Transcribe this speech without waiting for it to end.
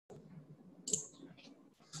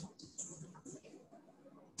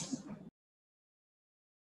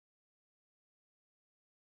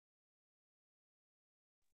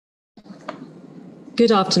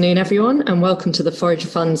Good afternoon, everyone, and welcome to the Forager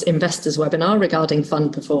Fund's Investors webinar regarding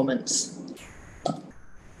fund performance.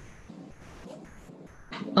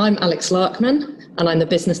 I'm Alex Larkman, and I'm the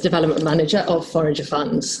Business Development Manager of Forager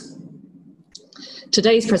Funds.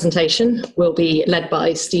 Today's presentation will be led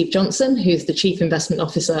by Steve Johnson, who's the Chief Investment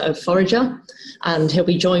Officer of Forager, and he'll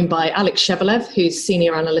be joined by Alex Shevelev, who's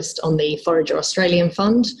Senior Analyst on the Forager Australian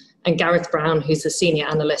Fund, and Gareth Brown, who's the Senior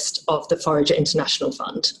Analyst of the Forager International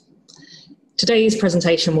Fund. Today's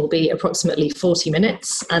presentation will be approximately 40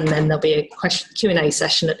 minutes, and then there'll be a Q&A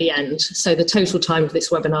session at the end. So the total time of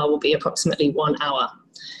this webinar will be approximately 1 hour.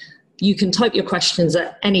 You can type your questions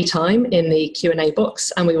at any time in the Q&A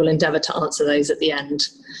box, and we will endeavour to answer those at the end.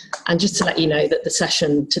 And just to let you know that the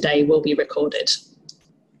session today will be recorded.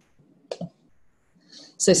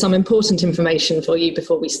 So some important information for you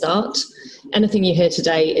before we start. Anything you hear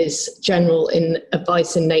today is general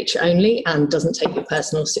advice in nature only and doesn't take your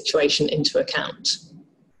personal situation into account.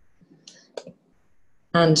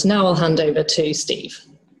 And now I'll hand over to Steve.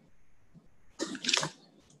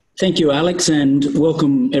 Thank you, Alex, and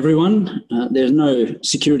welcome everyone. There's no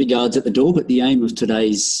security guards at the door, but the aim of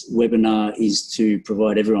today's webinar is to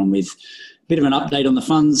provide everyone with a bit of an update on the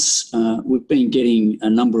funds. We've been getting a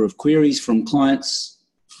number of queries from clients,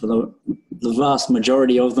 for the vast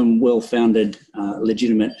majority of them well-founded,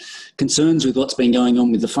 legitimate concerns with what's been going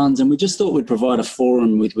on with the funds, and we just thought we'd provide a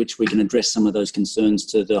forum with which we can address some of those concerns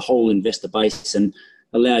to the whole investor base and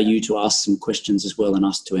allow you to ask some questions as well and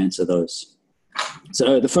us to answer those.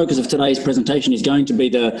 So the focus of today's presentation is going to be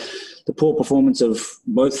the poor performance of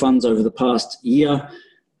both funds over the past year,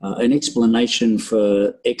 an explanation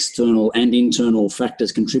for external and internal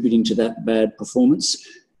factors contributing to that bad performance,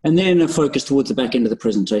 and then a focus towards the back end of the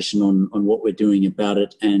presentation on what we're doing about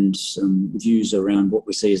it and some views around what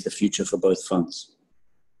we see as the future for both funds.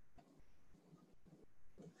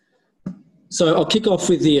 So I'll kick off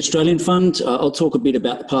with the Australian Fund. I'll talk a bit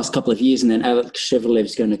about the past couple of years, and then Alex Shevelev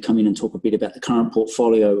is going to come in and talk a bit about the current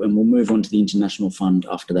portfolio, and we'll move on to the International Fund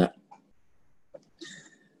after that.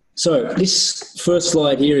 So this first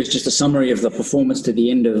slide here is just a summary of the performance to the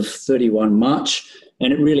end of 31 March.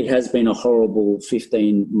 And it really has been a horrible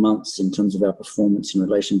 15 months in terms of our performance in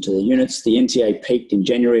relation to the units. The NTA peaked in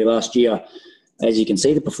January last year. As you can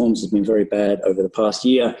see, the performance has been very bad over the past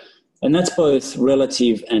year. And that's both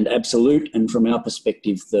relative and absolute. And from our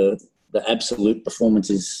perspective, the absolute performance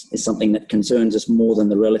is something that concerns us more than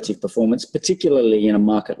the relative performance, particularly in a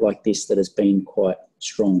market like this that has been quite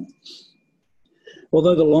strong.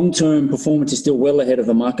 Although the long-term performance is still well ahead of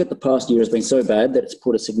the market, the past year has been so bad that it's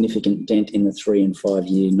put a significant dent in the 3- and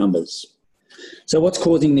 5-year numbers. So what's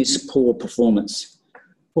causing this poor performance?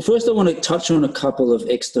 Well, first I want to touch on a couple of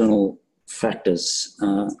external factors.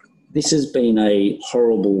 This has been a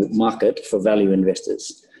horrible market for value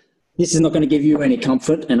investors. This is not going to give you any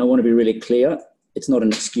comfort, and I want to be really clear, it's not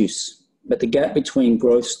an excuse. But the gap between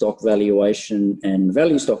growth stock valuation and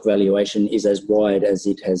value stock valuation is as wide as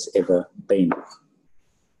it has ever been.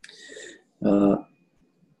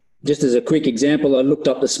 Just as a quick example, I looked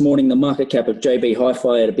up this morning the market cap of JB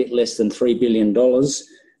Hi-Fi at a bit less than $3 billion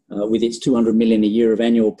with its $200 million a year of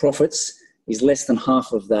annual profits is less than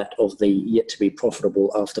half of that of the yet to be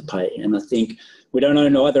profitable Afterpay. And I think we don't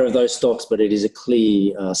own either of those stocks, but it is a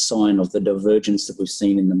clear sign of the divergence that we've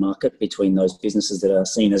seen in the market between those businesses that are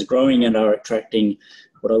seen as growing and are attracting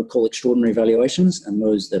what I would call extraordinary valuations and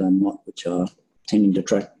those that are not, which are tending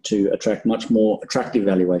to attract much more attractive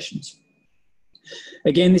valuations.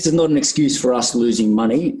 Again, this is not an excuse for us losing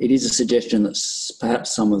money. It is a suggestion that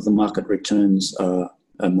perhaps some of the market returns are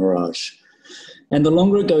a mirage. And the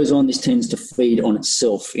longer it goes on, this tends to feed on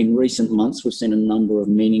itself. In recent months, we've seen a number of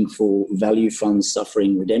meaningful value funds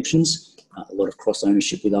suffering redemptions, a lot of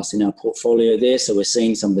cross-ownership with us in our portfolio there. So we're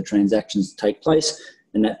seeing some of the transactions take place,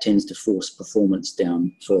 and that tends to force performance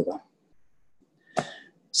down further.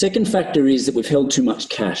 Second factor is that we've held too much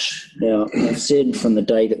cash. Now, I've said from the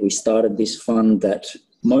day that we started this fund that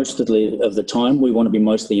most of the time we want to be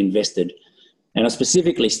mostly invested. And I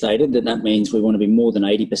specifically stated that that means we want to be more than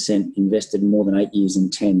 80% invested in more than 8 years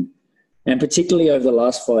and 10. And particularly over the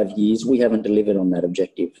last 5 years, we haven't delivered on that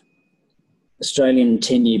objective. Australian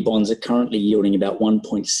 10-year bonds are currently yielding about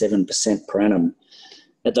 1.7% per annum.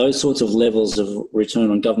 At those sorts of levels of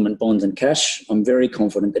return on government bonds and cash, I'm very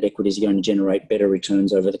confident that equities are going to generate better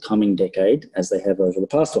returns over the coming decade as they have over the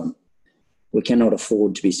past one. We cannot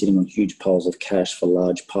afford to be sitting on huge piles of cash for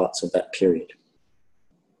large parts of that period.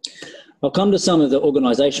 I'll come to some of the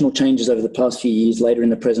organisational changes over the past few years later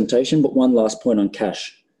in the presentation, but one last point on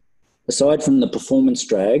cash. Aside from the performance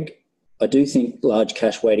drag, I do think large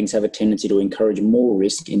cash weightings have a tendency to encourage more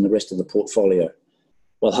risk in the rest of the portfolio.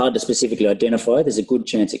 While hard to specifically identify, there's a good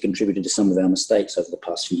chance it contributed to some of our mistakes over the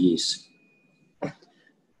past few years.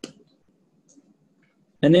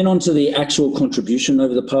 And then onto the actual contribution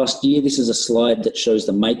over the past year. This is a slide that shows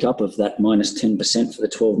the makeup of that minus 10% for the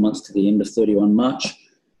 12 months to the end of 31 March.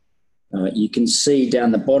 You can see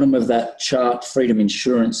down the bottom of that chart, Freedom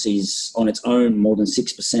Insurance is on its own more than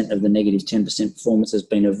 6% of the negative 10% performance, has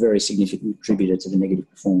been a very significant contributor to the negative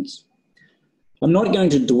performance. I'm not going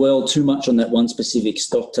to dwell too much on that one specific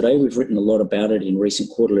stock today. We've written a lot about it in recent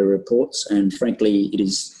quarterly reports, and frankly, it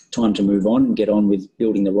is time to move on and get on with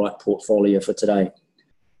building the right portfolio for today.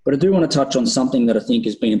 But I do want to touch on something that I think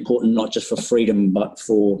has been important, not just for Freedom, but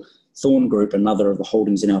for Thorn Group, another of the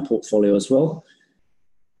holdings in our portfolio as well.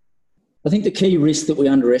 I think the key risk that we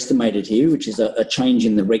underestimated here, which is a change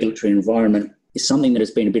in the regulatory environment, is something that has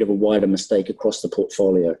been a bit of a wider mistake across the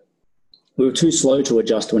portfolio. We were too slow to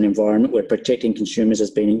adjust to an environment where protecting consumers has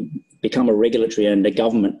become a regulatory and a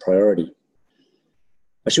government priority.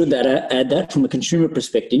 I should add that from a consumer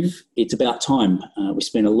perspective, it's about time. We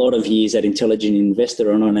spent a lot of years at Intelligent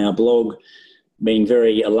Investor and on our blog being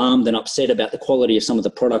very alarmed and upset about the quality of some of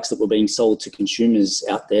the products that were being sold to consumers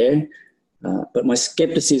out there. But my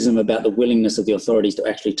scepticism about the willingness of the authorities to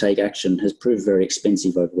actually take action has proved very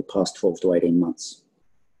expensive over the past 12 to 18 months.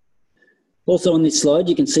 Also on this slide,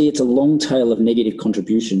 you can see it's a long tail of negative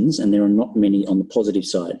contributions, and there are not many on the positive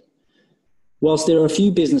side. Whilst there are a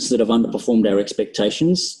few businesses that have underperformed our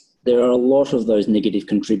expectations, there are a lot of those negative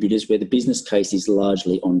contributors where the business case is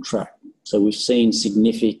largely on track. So we've seen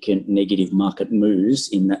significant negative market moves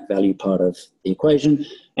in that value part of the equation,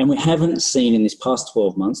 and we haven't seen in this past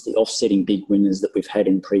 12 months the offsetting big winners that we've had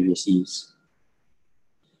in previous years.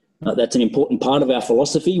 That's an important part of our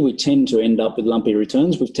philosophy. We tend to end up with lumpy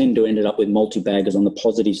returns. We tend to end up with multi-baggers on the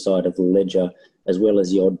positive side of the ledger, as well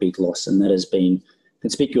as the odd big loss, and that has been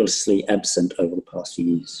conspicuously absent over the past few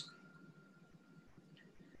years.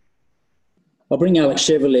 I'll bring Alex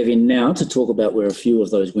Chevrolet in now to talk about where a few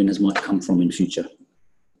of those winners might come from in future.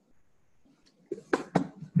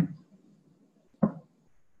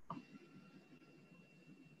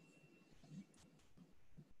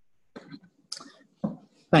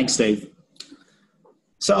 Thanks, Steve.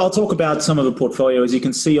 So I'll talk about some of the portfolio. As you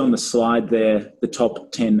can see on the slide there, the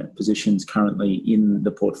top 10 positions currently in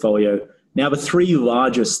the portfolio. Now, the three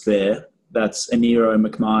largest there, that's Enero,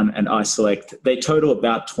 McMahon, and iSelect, they total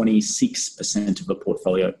about 26% of the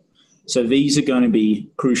portfolio. So these are going to be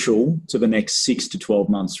crucial to the next 6 to 12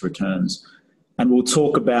 months returns. And we'll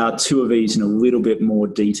talk about two of these in a little bit more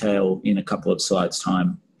detail in a couple of slides'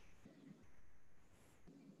 time.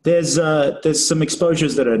 There's some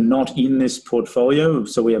exposures that are not in this portfolio.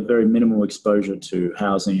 So we have very minimal exposure to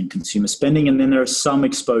housing and consumer spending. And then there are some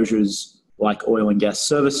exposures like oil and gas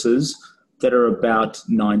services that are about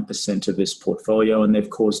 9% of this portfolio, and they've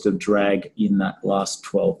caused a drag in that last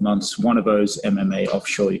 12 months. One of those, MMA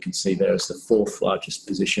Offshore, you can see there is the fourth largest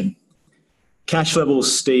position. Cash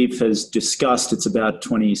levels, Steve has discussed, it's about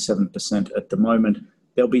 27% at the moment.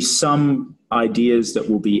 There'll be some ideas that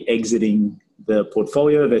will be exiting the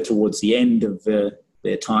portfolio. They're towards the end of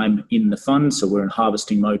their time in the fund, so we're in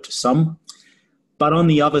harvesting mode to some. But on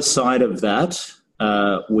the other side of that,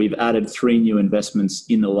 we've added 3 new investments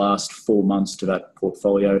in the last 4 months to that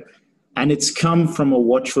portfolio. And it's come from a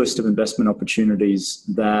watch list of investment opportunities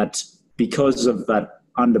that, because of that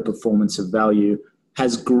underperformance of value,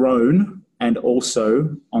 has grown. And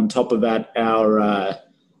also, on top of that,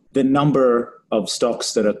 the number of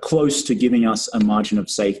stocks that are close to giving us a margin of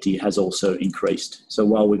safety has also increased. So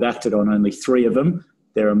while we've acted on only 3 of them,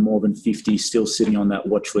 there are more than 50 still sitting on that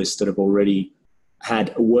watch list that have already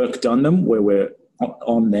had work done them where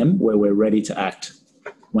we're ready to act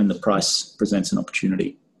when the price presents an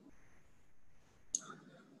opportunity.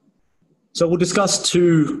 So we'll discuss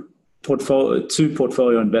two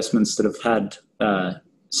portfolio investments that have had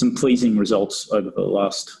some pleasing results over the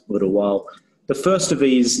last little while. The first of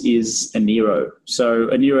these is Enero. So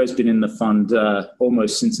Enero has been in the fund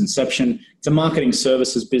almost since inception. It's a marketing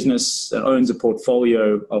services business that owns a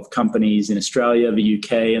portfolio of companies in Australia, the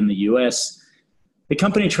UK, and the US. The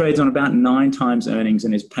company trades on about 9 times earnings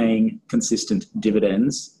and is paying consistent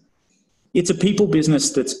dividends. It's a people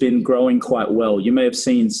business that's been growing quite well. You may have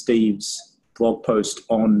seen Steve's blog post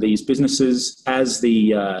on these businesses. As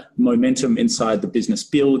the momentum inside the business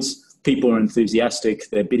builds, people are enthusiastic,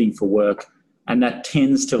 they're bidding for work, and that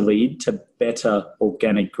tends to lead to better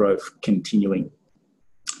organic growth continuing.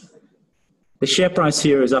 The share price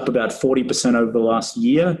here is up about 40% over the last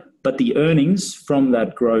year, but the earnings from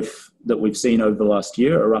that growth that we've seen over the last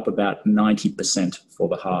year are up about 90% for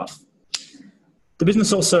the half. The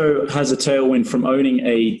business also has a tailwind from owning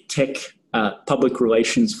a tech public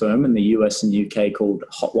relations firm in the US and UK called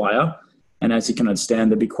Hotwire. And as you can understand,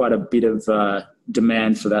 there'd be quite a bit of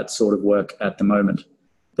demand for that sort of work at the moment.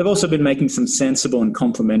 They've also been making some sensible and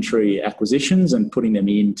complementary acquisitions and putting them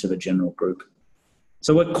into the general group.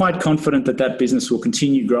 So we're quite confident that that business will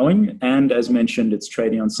continue growing. And as mentioned, it's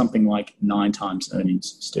trading on something like 9 times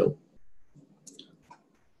earnings still.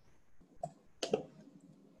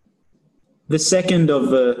 The second of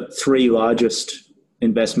the 3 largest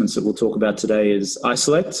investments that we'll talk about today is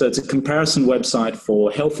iSelect. So it's a comparison website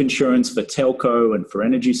for health insurance, for telco, and for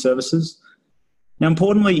energy services. Now,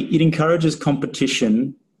 importantly, it encourages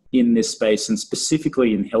competition in this space, and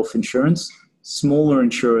specifically in health insurance. Smaller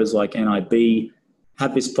insurers like NIB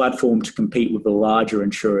have this platform to compete with the larger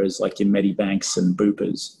insurers like your Medibanks and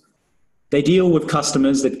Boopers. They deal with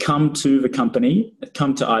customers that come to the company, that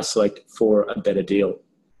come to iSelect for a better deal.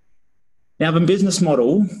 Now, the business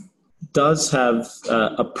model does have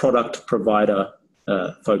a product provider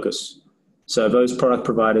focus. So those product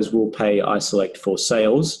providers will pay iSelect for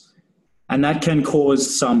sales, and that can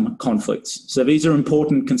cause some conflicts. So these are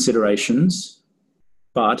important considerations,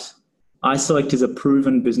 but iSelect is a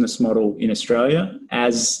proven business model in Australia,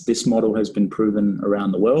 as this model has been proven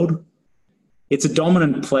around the world. It's a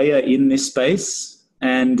dominant player in this space,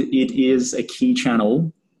 and it is a key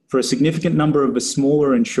channel for a significant number of the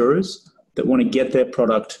smaller insurers that want to get their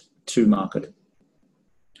product to market.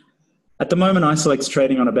 At the moment, iSelect's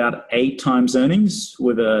trading on about 8 times earnings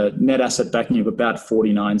with a net asset backing of about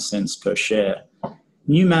 49 cents per share.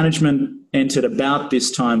 New management entered about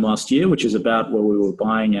this time last year, which is about where we were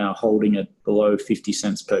buying our holding at below 50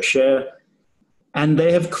 cents per share. And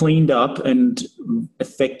they have cleaned up and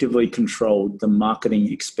effectively controlled the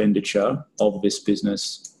marketing expenditure of this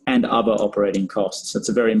business and other operating costs. It's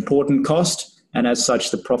a very important cost, and as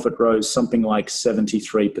such, the profit rose something like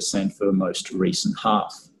 73% for the most recent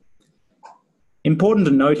half. Important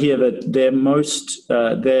to note here that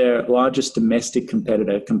their largest domestic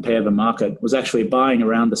competitor, Compare the Market, was actually buying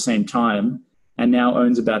around the same time and now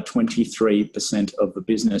owns about 23% of the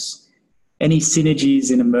business. Any synergies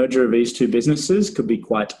in a merger of these two businesses could be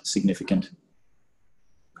quite significant.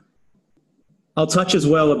 I'll touch as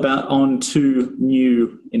well on 2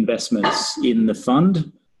 new investments in the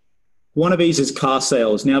fund. One of these is car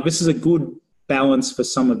sales. Now, this is a good balance for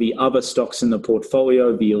some of the other stocks in the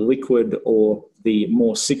portfolio, the illiquid or the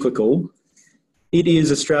more cyclical. It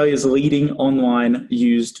is Australia's leading online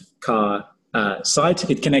used car site.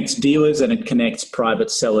 It connects dealers and it connects private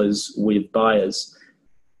sellers with buyers.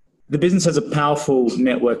 The business has a powerful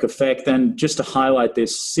network effect, and just to highlight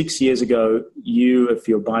this, 6 years ago, if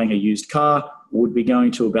you're buying a used car, would be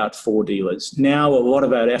going to about 4 dealers. Now, a lot of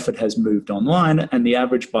that effort has moved online, and the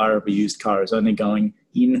average buyer of a used car is only going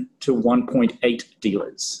into 1.8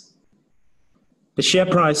 dealers. The share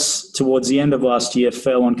price towards the end of last year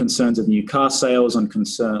fell on concerns of new car sales,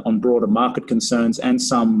 on broader market concerns, and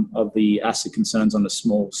some of the asset concerns on a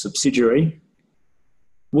small subsidiary.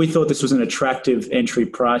 We thought this was an attractive entry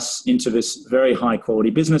price into this very high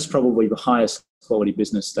quality business, probably the highest quality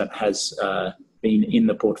business that has been in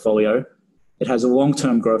the portfolio. It has a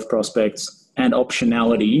long-term growth prospects and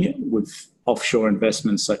optionality with offshore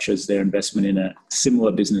investments, such as their investment in a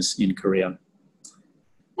similar business in Korea.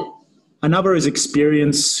 Another is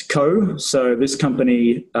Experience Co. So this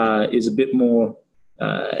company is a bit more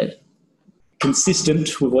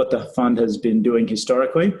consistent with what the fund has been doing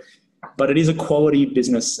historically, but it is a quality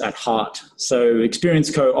business at heart. So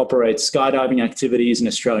Experience Co. operates skydiving activities in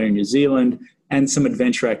Australia and New Zealand, and some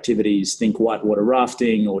adventure activities, think whitewater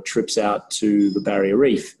rafting or trips out to the Barrier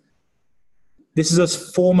Reef. This is a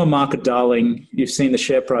former market darling. You've seen the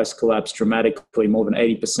share price collapse dramatically, more than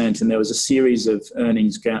 80%, and there was a series of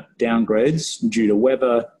earnings downgrades due to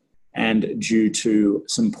weather and due to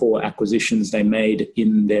some poor acquisitions they made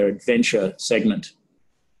in their adventure segment.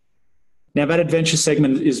 Now, that adventure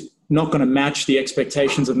segment is not going to match the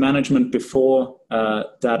expectations of management before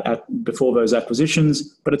those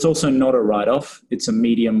acquisitions, but it's also not a write-off. It's a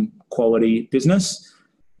medium quality business,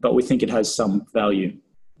 but we think it has some value.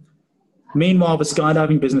 Meanwhile, the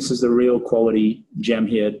skydiving business is the real quality gem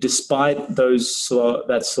here. Despite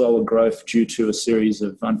that slower growth due to a series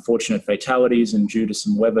of unfortunate fatalities and due to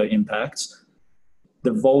some weather impacts,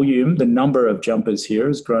 the number of jumpers here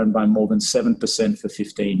has grown by more than 7% for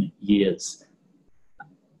 15 years.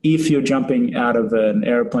 If you're jumping out of an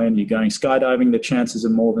airplane, you're going skydiving, the chances are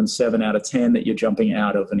more than 7 out of 10 that you're jumping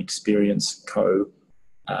out of an Experience Co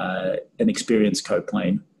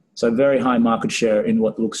plane. So very high market share in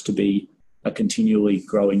what looks to be a continually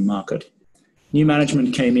growing market. New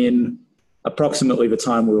management came in approximately the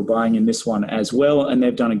time we were buying in this one as well, and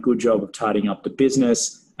they've done a good job of tidying up the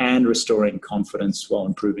business and restoring confidence while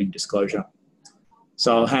improving disclosure.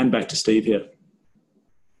 So I'll hand back to Steve here.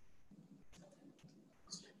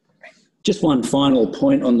 Just one final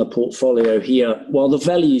point on the portfolio here. While the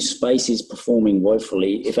value space is performing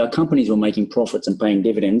woefully, if our companies were making profits and paying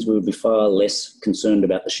dividends, we would be far less concerned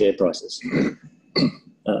about the share prices.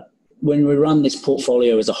 When we run this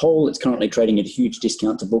portfolio as a whole, it's currently trading at a huge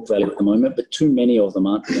discount to book value at the moment, but too many of them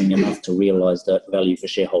aren't doing enough to realise that value for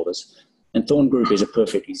shareholders. And Thorn Group is a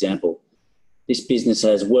perfect example. This business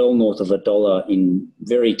has well north of $1 in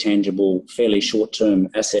very tangible, fairly short-term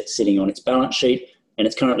assets sitting on its balance sheet, and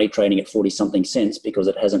it's currently trading at 40-something cents because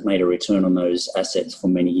it hasn't made a return on those assets for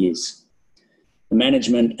many years. The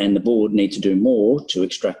management and the board need to do more to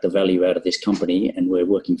extract the value out of this company, and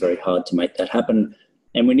we're working very hard to make that happen.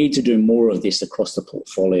 And we need to do more of this across the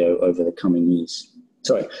portfolio over the coming years.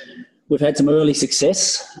 So we've had some early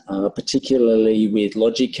success, particularly with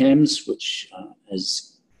Logicams, which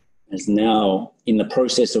is now in the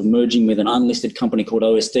process of merging with an unlisted company called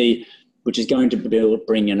OSD, which is going to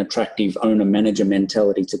bring an attractive owner-manager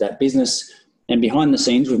mentality to that business. And behind the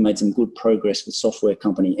scenes, we've made some good progress with software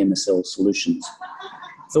company MSL Solutions.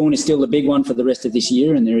 Thorn is still the big one for the rest of this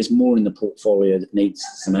year, and there is more in the portfolio that needs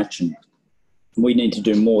some action. We need to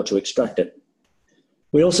do more to extract it.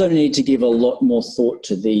 We also need to give a lot more thought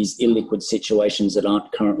to these illiquid situations that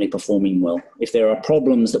aren't currently performing well. If there are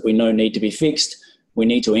problems that we know need to be fixed, we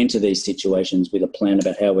need to enter these situations with a plan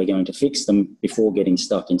about how we're going to fix them before getting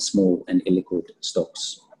stuck in small and illiquid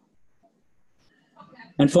stocks.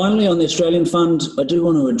 And finally, on the Australian fund, I do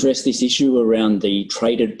want to address this issue around the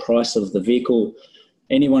traded price of the vehicle.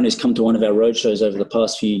 Anyone who's come to one of our roadshows over the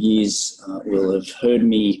past few years will have heard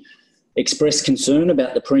me express concern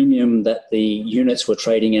about the premium that the units were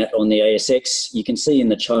trading at on the ASX. You can see in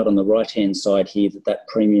the chart on the right-hand side here that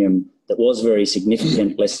premium that was very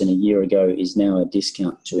significant less than a year ago is now a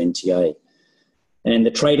discount to NTA. And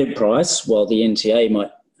the traded price, while the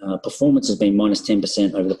NTA performance has been minus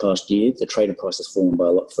 10% over the past year, the traded price has fallen by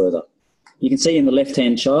a lot further. You can see in the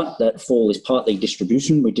left-hand chart that fall is partly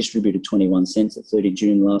distribution. We distributed 21 cents at 30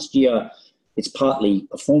 June last year. It's partly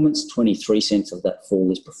performance, 23 cents of that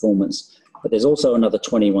fall is performance, but there's also another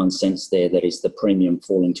 21 cents there that is the premium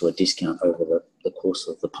falling to a discount over the course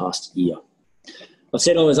of the past year. I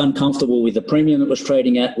said I was uncomfortable with the premium that was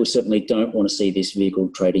trading at. We certainly don't want to see this vehicle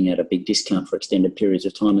trading at a big discount for extended periods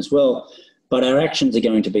of time as well, but our actions are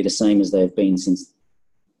going to be the same as they've been since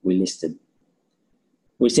we listed.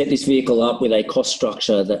 We set this vehicle up with a cost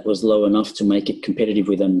structure that was low enough to make it competitive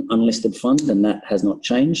with an unlisted fund, and that has not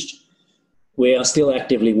changed. We are still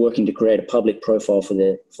actively working to create a public profile for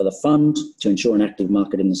the fund to ensure an active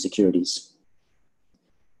market in the securities.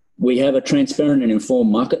 We have a transparent and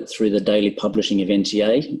informed market through the daily publishing of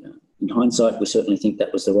NTA. In hindsight, we certainly think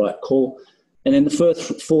that was the right call. And then the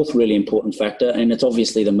fourth really important factor, and it's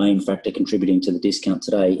obviously the main factor contributing to the discount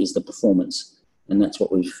today, is the performance. And that's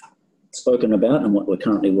what we've spoken about and what we're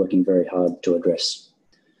currently working very hard to address.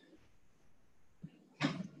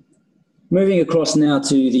 Moving across now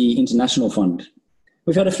to the international fund.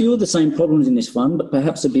 We've had a few of the same problems in this fund, but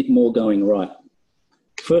perhaps a bit more going right.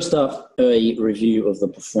 First up, a review of the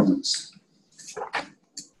performance.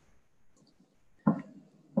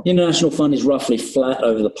 The international fund is roughly flat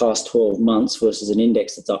over the past 12 months versus an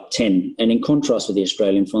index that's up 10. And in contrast with the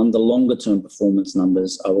Australian fund, the longer term performance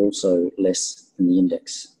numbers are also less than the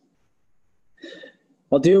index.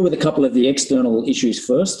 I'll deal with a couple of the external issues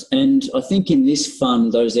first, and I think in this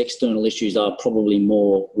fund, those external issues are probably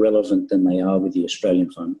more relevant than they are with the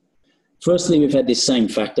Australian fund. Firstly, we've had this same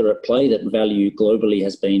factor at play, that value globally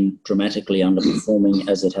has been dramatically underperforming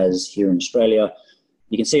as it has here in Australia.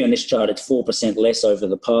 You can see on this chart it's 4% less over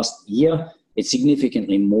the past year. It's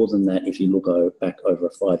significantly more than that if you look back over a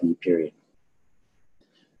 5-year period.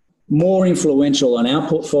 More influential on our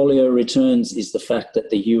portfolio returns is the fact that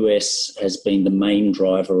the US has been the main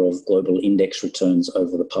driver of global index returns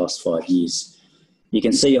over the past 5 years. You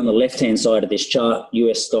can see on the left-hand side of this chart,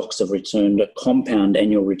 US stocks have returned a compound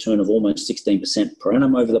annual return of almost 16% per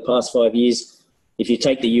annum over the past 5 years. If you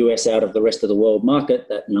take the US out of the rest of the world market,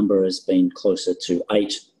 that number has been closer to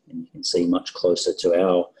 8, and you can see much closer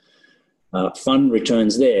to our fund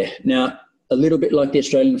returns there. Now, a little bit like the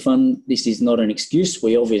Australian fund, this is not an excuse.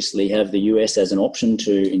 We obviously have the US as an option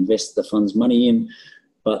to invest the fund's money in,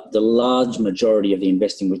 but the large majority of the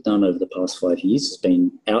investing we've done over the past 5 years has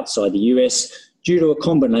been outside the US due to a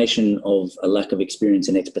combination of a lack of experience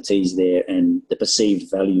and expertise there and the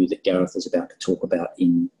perceived value that Gareth is about to talk about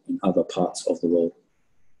in other parts of the world.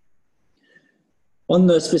 On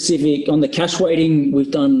the cash weighting,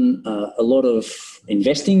 we've done a lot of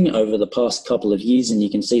investing over the past couple of years, and you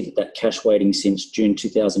can see that cash weighting since June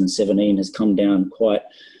 2017 has come down quite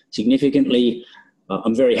significantly.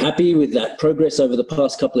 I'm very happy with that progress over the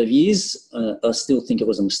past couple of years. I still think it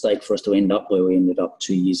was a mistake for us to end up where we ended up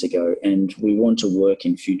 2 years ago, and we want to work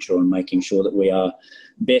in future on making sure that we are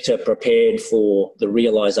better prepared for the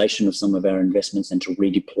realisation of some of our investments and to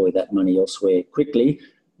redeploy that money elsewhere quickly,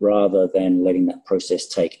 rather than letting that process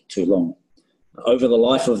take too long. Over the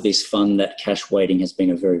life of this fund, that cash weighting has been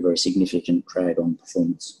a very, very significant drag on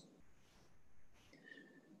performance.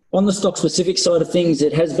 On the stock-specific side of things,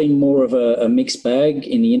 it has been more of a mixed bag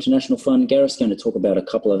in the international fund. Gareth's going to talk about a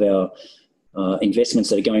couple of our investments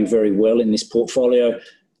that are going very well in this portfolio.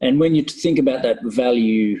 And when you think about that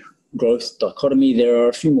value growth dichotomy, there are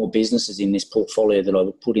a few more businesses in this portfolio that I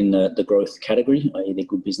would put in the growth category, i.e. they're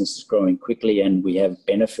good businesses growing quickly, and we have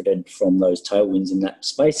benefited from those tailwinds in that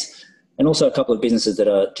space. And also a couple of businesses that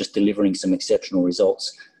are just delivering some exceptional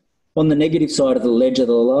results. On the negative side of the ledger,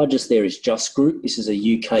 the largest there is Just Group. This is a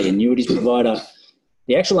UK annuities provider.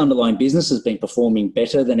 The actual underlying business has been performing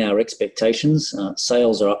better than our expectations.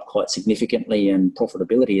 Sales are up quite significantly and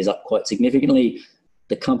profitability is up quite significantly.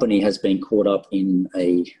 The company has been caught up in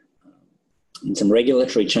some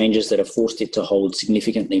regulatory changes that have forced it to hold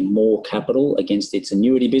significantly more capital against its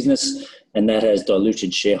annuity business, and that has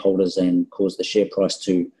diluted shareholders and caused the share price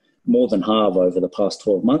to more than halve over the past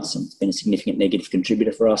 12 months. And it's been a significant negative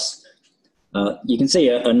contributor for us. You can see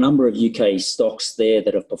a number of UK stocks there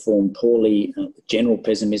that have performed poorly, general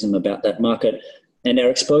pessimism about that market. And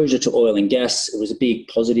our exposure to oil and gas, it was a big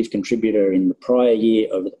positive contributor in the prior year.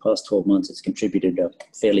 Over the past 12 months, it's contributed a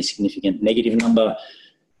fairly significant negative number.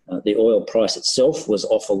 The oil price itself was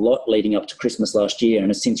off a lot leading up to Christmas last year and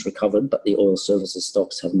has since recovered, but the oil services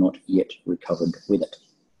stocks have not yet recovered with it.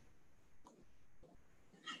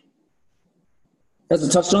 As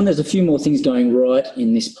I touched on, there's a few more things going right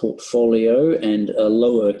in this portfolio and a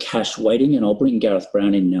lower cash weighting, and I'll bring Gareth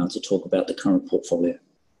Brown in now to talk about the current portfolio.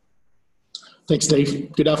 Thanks,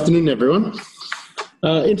 Steve. Good afternoon, everyone.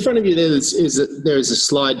 In front of you there is a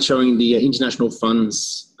slide showing the international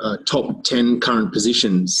fund's top 10 current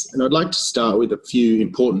positions, and I'd like to start with a few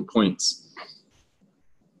important points.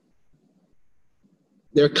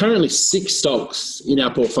 There are currently 6 stocks in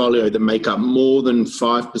our portfolio that make up more than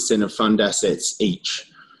 5% of fund assets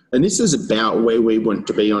each. And this is about where we want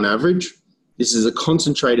to be on average. This is a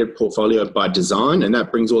concentrated portfolio by design, and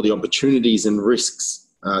that brings all the opportunities and risks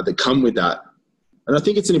that come with that. And I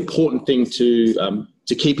think it's an important thing to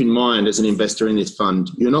keep in mind as an investor in this fund.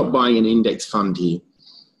 You're not buying an index fund here.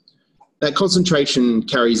 That concentration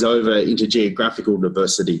carries over into geographical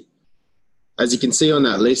diversity. As you can see on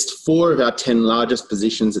that list, 4 of our 10 largest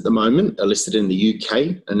positions at the moment are listed in the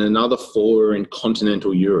UK, and another 4 are in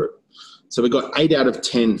continental Europe. So we've got 8 out of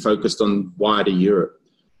 10 focused on wider Europe.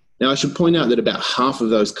 Now, I should point out that about half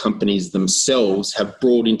of those companies themselves have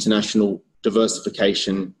broad international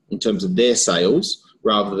diversification in terms of their sales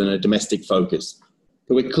rather than a domestic focus.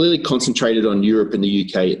 But we're clearly concentrated on Europe and the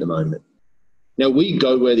UK at the moment. Now, we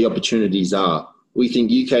go where the opportunities are. We think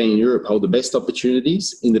UK and Europe hold the best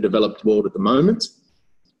opportunities in the developed world at the moment.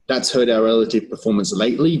 That's hurt our relative performance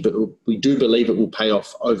lately, but we do believe it will pay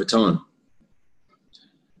off over time.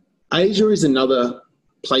 Asia is another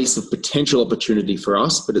place of potential opportunity for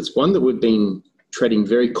us, but it's one that we've been treading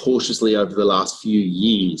very cautiously over the last few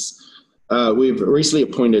years. We've recently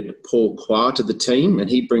appointed Paul Kwa to the team, and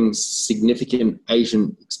he brings significant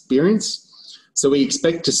Asian experience. So we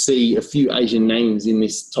expect to see a few Asian names in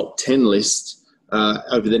this top 10 list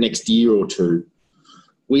over the next year or two.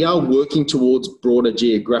 We are working towards broader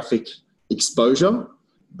geographic exposure,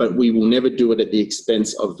 but we will never do it at the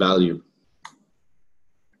expense of value.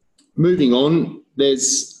 Moving on,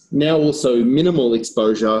 there's now also minimal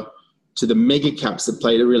exposure to the mega caps that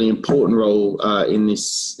played a really important role in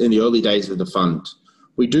the early days of the fund.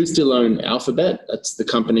 We do still own Alphabet. That's the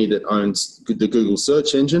company that owns the Google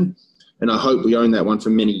search engine, and I hope we own that one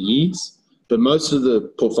for many years. But most of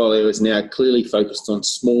the portfolio is now clearly focused on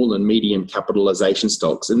small and medium capitalization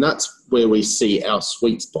stocks, and that's where we see our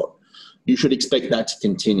sweet spot. You should expect that to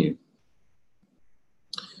continue.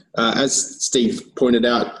 As Steve pointed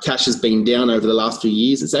out, cash has been down over the last few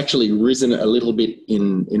years. It's actually risen a little bit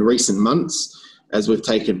in recent months as we've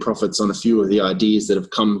taken profits on a few of the ideas that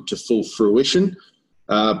have come to full fruition.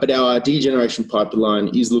 But our idea generation pipeline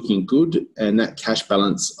is looking good, and that cash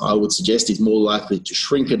balance, I would suggest, is more likely to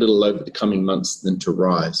shrink a little over the coming months than to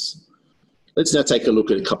rise. Let's now take a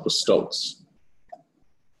look at a couple of stocks.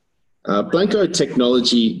 Blanco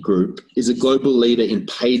Technology Group is a global leader in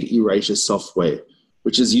paid erasure software.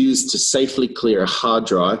 which is used to safely clear a hard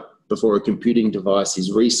drive before a computing device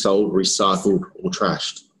is resold, recycled, or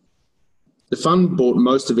trashed. The fund bought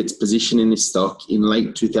most of its position in this stock in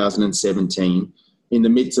late 2017 in the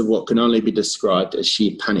midst of what can only be described as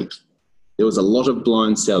sheer panic. There was a lot of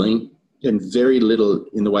blind selling and very little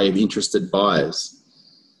in the way of interested buyers.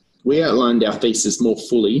 We outlined our thesis more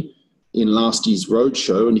fully in last year's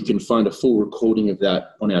roadshow, and you can find a full recording of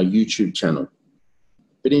that on our YouTube channel.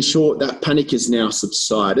 But in short, that panic has now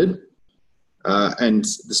subsided, and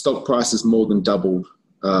the stock price has more than doubled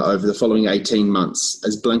over the following 18 months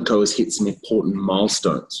as Blanco has hit some important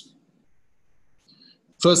milestones.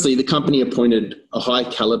 Firstly, the company appointed a high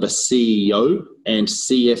caliber CEO and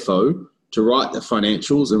CFO to write the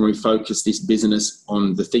financials and refocus this business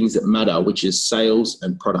on the things that matter, which is sales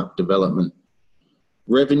and product development.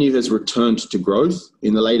 Revenue has returned to growth.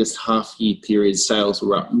 In the latest half-year period, sales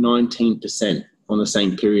were up 19% on the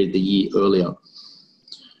same period the year earlier.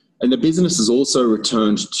 And the business has also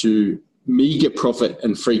returned to meager profit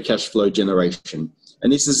and free cash flow generation.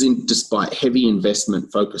 And this is despite heavy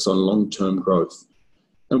investment focus on long-term growth.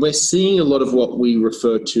 And we're seeing a lot of what we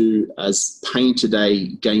refer to as pain today,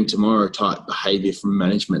 gain tomorrow type behavior from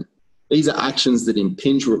management. These are actions that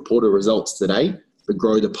impinge reporter results today, but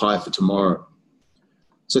grow the pie for tomorrow.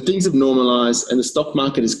 So things have normalized and the stock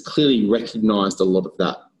market has clearly recognized a lot of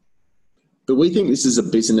that. But we think this is a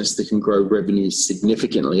business that can grow revenues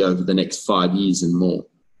significantly over the next 5 years and more.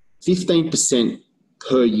 15%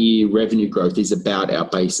 per year revenue growth is about our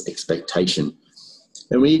base expectation.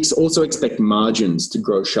 And we also expect margins to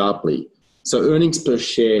grow sharply. So earnings per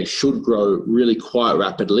share should grow really quite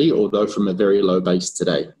rapidly, although from a very low base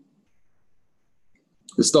today.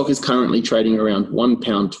 The stock is currently trading around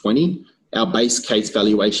 £1.20. Our base case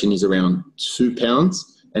valuation is around £2,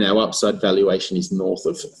 and our upside valuation is north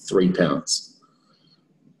of £3.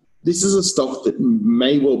 This is a stock that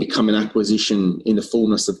may well become an acquisition in the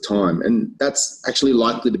fullness of time. And that's actually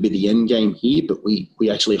likely to be the end game here, but we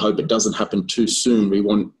actually hope it doesn't happen too soon. We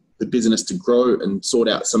want the business to grow and sort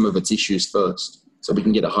out some of its issues first so we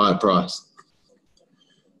can get a higher price.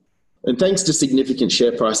 And thanks to significant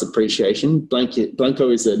share price appreciation,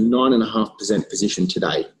 Blanco is a 9.5% position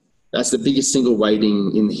today. That's the biggest single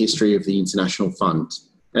weighting in the history of the international fund.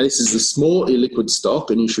 Now, this is a small illiquid stock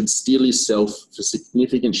and you should steel yourself for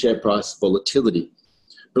significant share price volatility.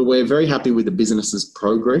 But we're very happy with the business's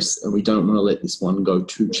progress and we don't want to let this one go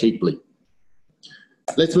too cheaply.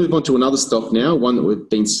 Let's move on to another stock now, one that we've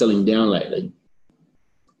been selling down lately.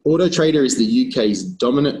 Auto Trader is the UK's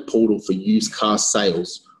dominant portal for used car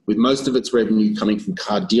sales, with most of its revenue coming from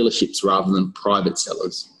car dealerships rather than private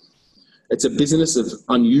sellers. It's a business of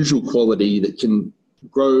unusual quality that can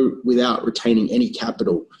grow without retaining any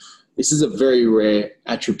capital. This is a very rare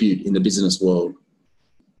attribute in the business world.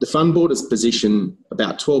 The fund bought its position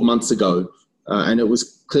about 12 months ago, and it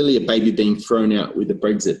was clearly a baby being thrown out with the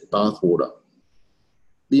Brexit bathwater.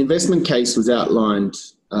 The investment case was outlined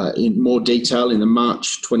in more detail in the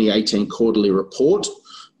March 2018 quarterly report,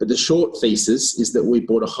 but the short thesis is that we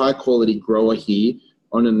bought a high quality grower here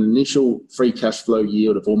on an initial free cash flow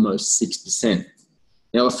yield of almost 6%.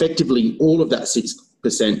 Now, effectively, all of that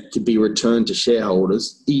 6% could be returned to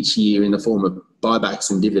shareholders each year in the form of buybacks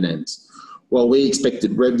and dividends, while we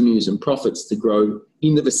expected revenues and profits to grow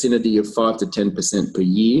in the vicinity of 5 to 10% per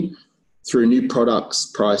year through new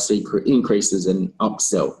products, price increases and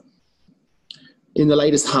upsell. In the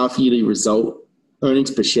latest half-yearly result,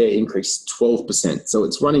 earnings per share increased 12%, so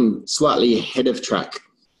it's running slightly ahead of track.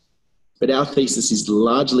 But our thesis is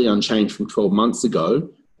largely unchanged from 12 months ago,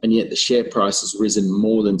 and yet the share price has risen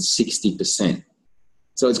more than 60%.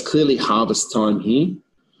 So it's clearly harvest time here.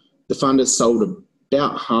 The fund has sold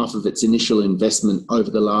about half of its initial investment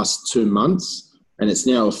over the last 2 months, and it's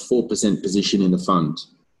now a 4% position in the fund.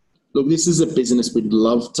 Look, this is a business we'd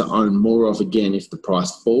love to own more of again if the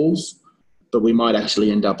price falls, but we might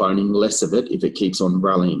actually end up owning less of it if it keeps on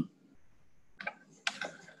rallying.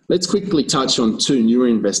 Let's quickly touch on 2 newer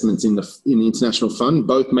investments in the international fund,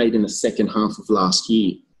 both made in the second half of last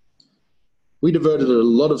year. We diverted a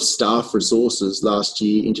lot of staff resources last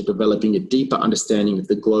year into developing a deeper understanding of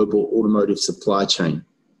the global automotive supply chain.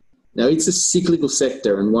 Now, it's a cyclical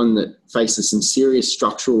sector and one that faces some serious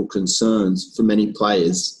structural concerns for many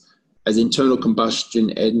players as internal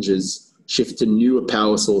combustion engines shift to newer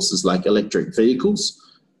power sources like electric vehicles,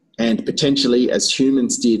 and potentially as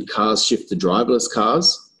human-steered cars shift to driverless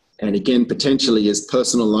cars, and again, potentially as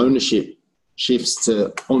personal ownership shifts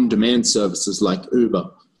to on-demand services like Uber.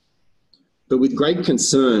 But with great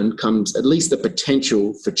concern comes at least the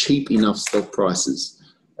potential for cheap enough stock prices.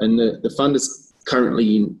 And the fund is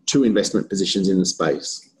currently in 2 investment positions in the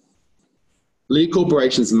space. Lear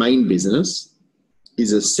Corporation's main business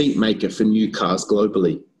is a seat maker for new cars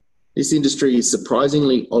globally. This industry is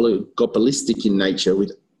surprisingly oligopolistic in nature,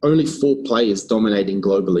 with only 4 players dominating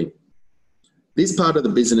globally. This part of the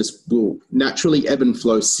business will naturally ebb and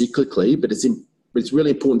flow cyclically, but it's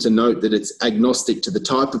really important to note that it's agnostic to the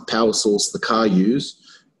type of power source the car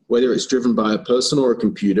uses, whether it's driven by a person or a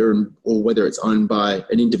computer, or whether it's owned by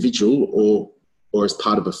an individual or as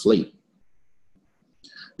part of a fleet.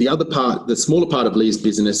 The smaller part of Lear's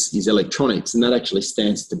business is electronics, and that actually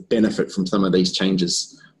stands to benefit from some of these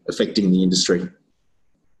changes affecting the industry.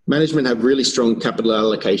 Management have really strong capital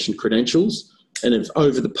allocation credentials, and have,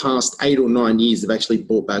 over the past 8 or 9 years, have actually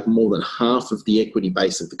bought back more than half of the equity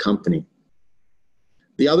base of the company.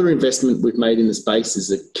 The other investment we've made in the space is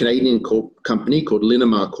a Canadian company called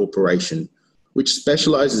Linamar Corporation, which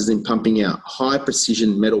specialises in pumping out high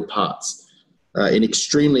precision metal parts in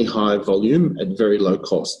extremely high volume at very low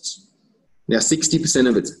costs. Now, 60%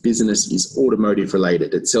 of its business is automotive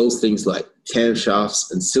related. It sells things like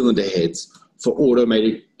camshafts and cylinder heads for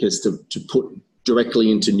automakers to put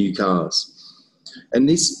directly into new cars. And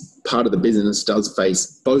this part of the business does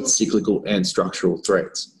face both cyclical and structural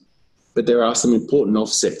threats. But there are some important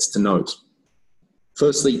offsets to note.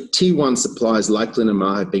 Firstly, Tier 1 suppliers like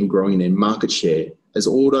Linamar have been growing their market share as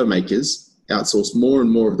automakers outsource more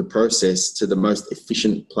and more of the process to the most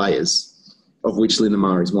efficient players, of which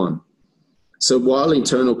Linamar is one. So while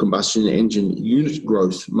internal combustion engine unit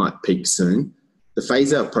growth might peak soon, the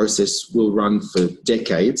phase-out process will run for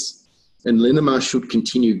decades, and Linamar should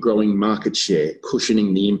continue growing market share,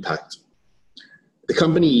 cushioning the impact. The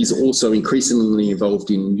company is also increasingly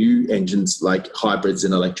involved in new engines like hybrids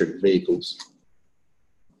and electric vehicles.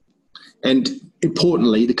 And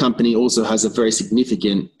importantly, the company also has a very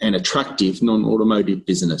significant and attractive non-automotive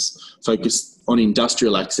business focused on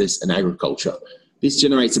industrial access and agriculture. This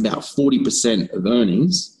generates about 40% of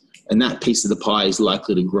earnings, and that piece of the pie is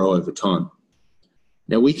likely to grow over time.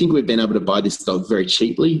 Now, we think we've been able to buy this stock very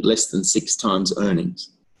cheaply, less than 6 times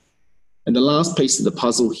earnings. And the last piece of the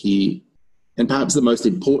puzzle here, and perhaps the most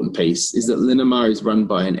important piece, is that Linamar is run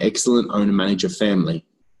by an excellent owner-manager family.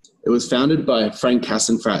 It was founded by Frank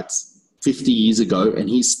Hassenfratz 50 years ago, and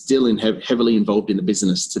he's still heavily involved in the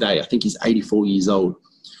business today. I think he's 84 years old.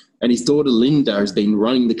 And his daughter Linda has been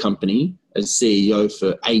running the company as CEO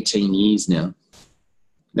for 18 years now.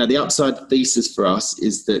 Now, the upside thesis for us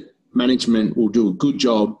is that management will do a good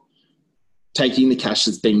job taking the cash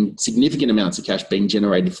that's been, significant amounts of cash being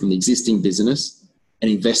generated from the existing business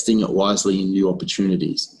and investing it wisely in new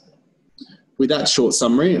opportunities. With that short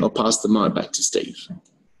summary, I'll pass the mic back to Steve.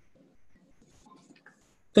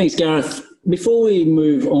 Thanks, Gareth. Before we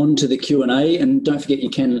move on to the Q&A, and don't forget you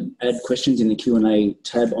can add questions in the Q&A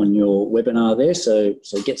tab on your webinar there, so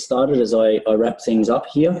get started as I wrap things up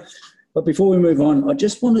here. But before we move on, I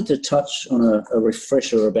just wanted to touch on a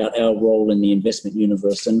refresher about our role in the investment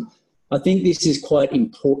universe, and I think this is quite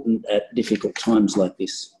important at difficult times like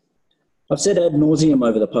this. I've said ad nauseum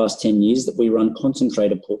over the past 10 years that we run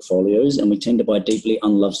concentrated portfolios and we tend to buy deeply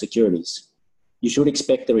unloved securities. You should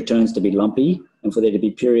expect the returns to be lumpy and for there to be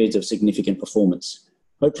periods of significant performance.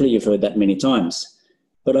 Hopefully you've heard that many times.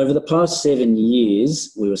 But over the past 7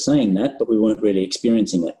 years, we were saying that, but we weren't really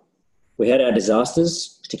experiencing it. We had our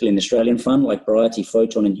disasters, particularly in the Australian fund, like Variety,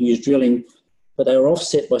 Photon and Hughes Drilling, but they were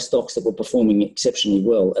offset by stocks that were performing exceptionally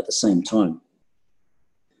well at the same time.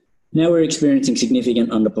 Now we're experiencing significant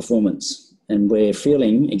underperformance, and we're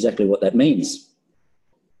feeling exactly what that means.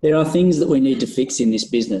 There are things that we need to fix in this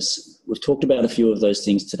business. We've talked about a few of those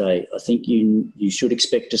things today. I think you should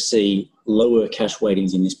expect to see lower cash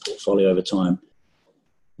weightings in this portfolio over time,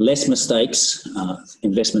 less mistakes,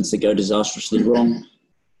 investments that go disastrously wrong,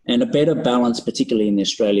 and a better balance, particularly in the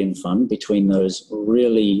Australian fund, between those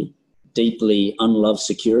really deeply unloved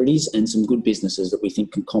securities and some good businesses that we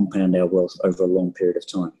think can compound our wealth over a long period of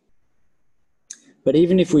time. But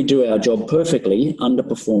even if we do our job perfectly,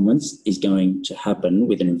 underperformance is going to happen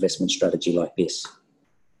with an investment strategy like this.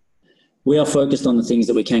 We are focused on the things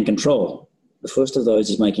that we can control. The first of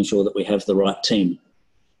those is making sure that we have the right team.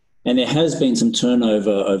 And there has been some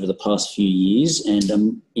turnover over the past few years,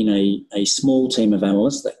 and in a small team of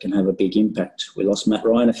analysts that can have a big impact. We lost Matt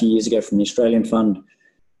Ryan a few years ago from the Australian fund.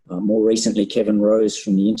 More recently, Kevin Rose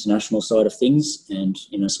from the international side of things. And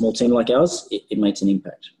in a small team like ours, it makes an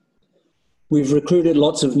impact. We've recruited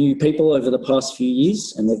lots of new people over the past few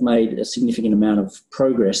years, and they've made a significant amount of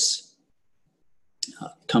progress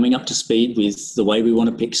coming up to speed with the way we want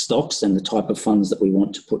to pick stocks and the type of funds that we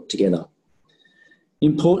want to put together.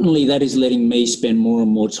 Importantly, that is letting me spend more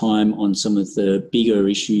and more time on some of the bigger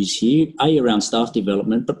issues here, around staff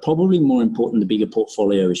development, but probably more important, the bigger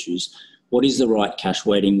portfolio issues. What is the right cash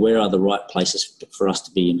weighting? Where are the right places for us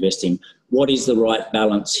to be investing? What is the right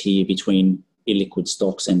balance here between illiquid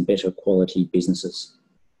stocks and better quality businesses?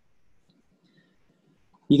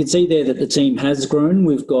 You can see there that the team has grown.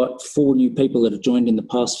 We've got 4 new people that have joined in the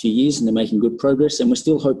past few years, and they're making good progress, and we're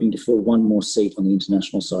still hoping to fill 1 more seat on the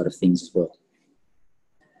international side of things as well.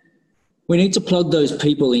 We need to plug those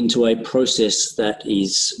people into a process that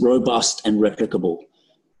is robust and replicable.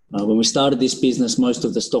 When we started this business, most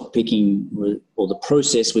of the stock picking or the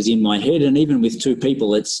process was in my head, and even with 2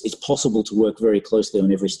 people, it's possible to work very closely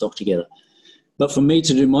on every stock together. But for me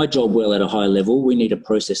to do my job well at a high level, we need a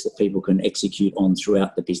process that people can execute on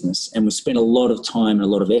throughout the business. And we've spent a lot of time and a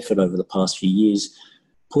lot of effort over the past few years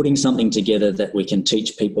putting something together that we can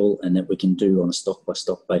teach people and that we can do on a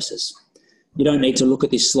stock-by-stock basis. You don't need to look at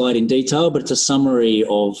this slide in detail, but it's a summary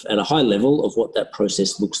of, at a high level, of what that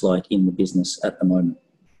process looks like in the business at the moment.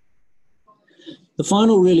 The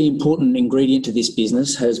final really important ingredient to this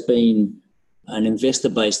business has been an investor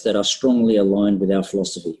base that are strongly aligned with our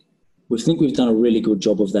philosophy. We think we've done a really good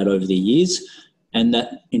job of that over the years, and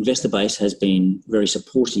that investor base has been very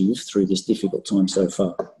supportive through this difficult time so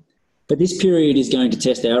far. But this period is going to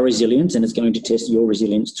test our resilience, and it's going to test your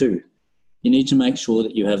resilience too. You need to make sure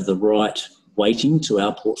that you have the right weighting to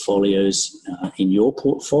our portfolios in your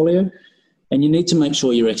portfolio, and you need to make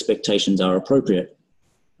sure your expectations are appropriate.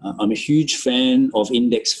 I'm a huge fan of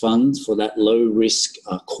index funds for that low risk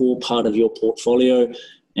core part of your portfolio.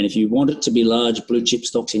 And if you want it to be large blue chip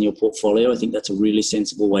stocks in your portfolio, I think that's a really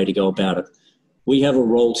sensible way to go about it. We have a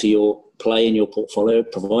role to play in your portfolio,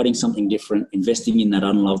 providing something different, investing in that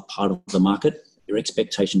unloved part of the market. Your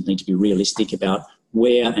expectations need to be realistic about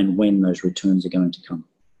where and when those returns are going to come.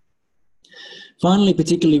 Finally,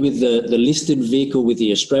 particularly with the listed vehicle with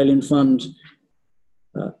the Australian fund,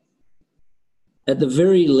 at the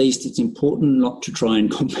very least, it's important not to try and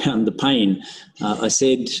compound the pain. I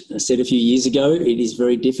said a few years ago, it is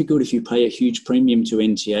very difficult if you pay a huge premium to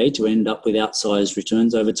NTA to end up with outsized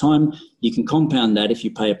returns over time. You can compound that if you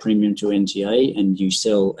pay a premium to NTA and you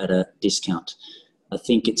sell at a discount. I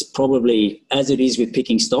think it's probably, as it is with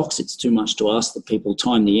picking stocks, it's too much to ask that people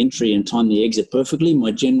time the entry and time the exit perfectly.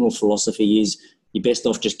 My general philosophy is you're best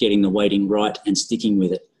off just getting the weighting right and sticking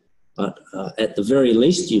with it. But at the very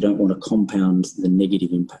least, you don't want to compound the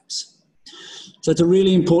negative impacts. So it's a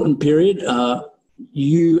really important period.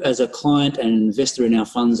 You as a client and investor in our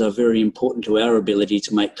funds are very important to our ability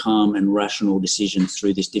to make calm and rational decisions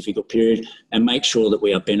through this difficult period and make sure that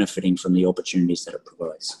we are benefiting from the opportunities that it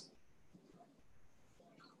provides.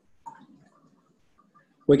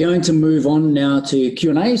 We're going to move on now to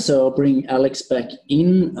Q&A, so I'll bring Alex back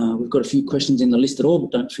in. We've got a few questions in the list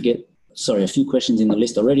a few questions in the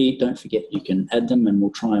list already. Don't forget you can add them and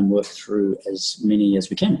we'll try and work through as many as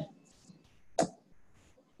we can.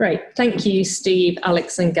 Great. Thank you, Steve,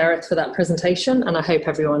 Alex and Gareth for that presentation, and I hope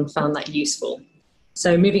everyone found that useful.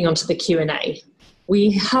 So moving on to the Q&A.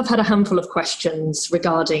 We have had a handful of questions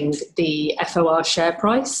regarding the FOR share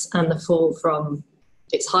price and the fall from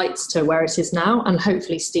its heights to where it is now, and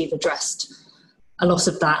hopefully Steve addressed a lot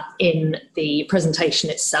of that in the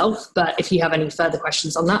presentation itself. But if you have any further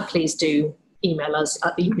questions on that, please do email us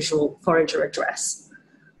at the usual Forager address.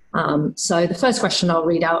 So the first question I'll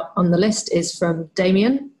read out on the list is from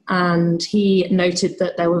Damien, and he noted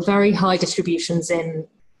that there were very high distributions in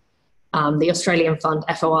the Australian fund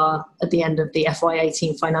FOR at the end of the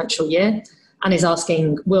FY18 financial year, and is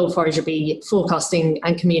asking, will Forager be forecasting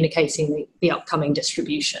and communicating the upcoming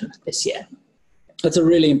distribution this year? That's a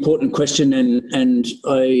really important question, and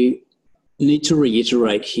I need to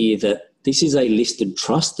reiterate here that this is a listed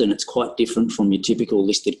trust and it's quite different from your typical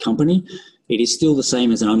listed company. It is still the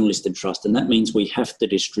same as an unlisted trust, and that means we have to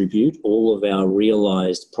distribute all of our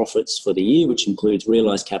realised profits for the year, which includes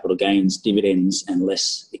realised capital gains, dividends and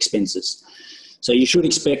less expenses. So you should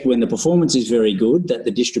expect when the performance is very good that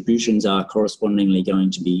the distributions are correspondingly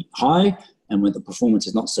going to be high, and when the performance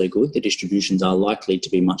is not so good, the distributions are likely to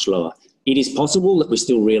be much lower. It is possible that we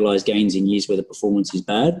still realise gains in years where the performance is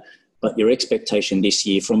bad, but your expectation this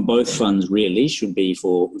year from both funds really should be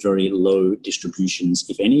for very low distributions,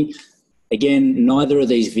 if any. Again, neither of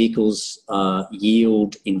these vehicles are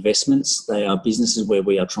yield investments. They are businesses where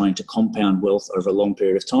we are trying to compound wealth over a long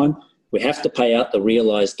period of time. We have to pay out the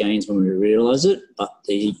realised gains when we realise it, but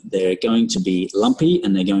they're going to be lumpy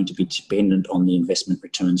and they're going to be dependent on the investment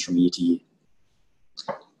returns from year to year.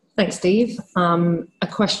 Thanks, Steve. A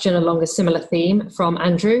question along a similar theme from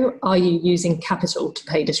Andrew. Are you using capital to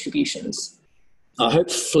pay distributions?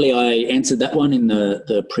 Hopefully I answered that one in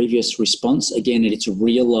the previous response. Again, it's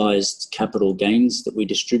realised capital gains that we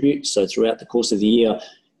distribute. So throughout the course of the year,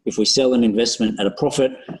 if we sell an investment at a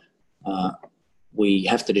profit, we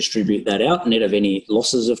have to distribute that out, net of any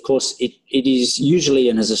losses, of course. It is usually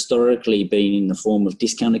and has historically been in the form of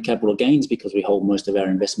discounted capital gains because we hold most of our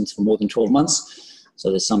investments for more than 12 months. So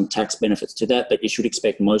there's some tax benefits to that, but you should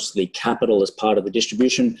expect mostly capital as part of the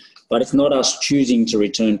distribution. But it's not us choosing to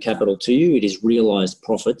return capital to you. It is realised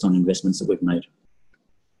profits on investments that we've made.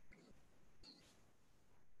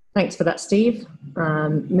 Thanks for that, Steve.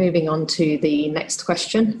 Moving on to the next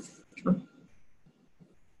question.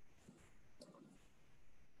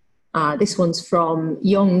 This one's from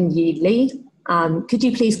Yong Yi Lee. Could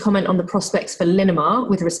you please comment on the prospects for Linamar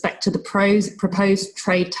with respect to the proposed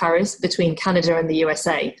trade tariffs between Canada and the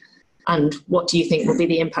USA? And what do you think will be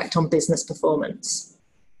the impact on business performance?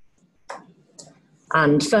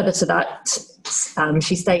 And further to that,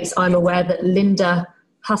 she states, I'm aware that Linda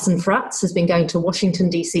Hassan-Fratz has been going to Washington,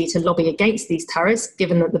 D.C. to lobby against these tariffs,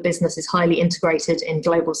 given that the business is highly integrated in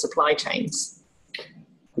global supply chains.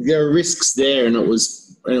 There are risks there, and it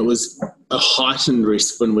was a heightened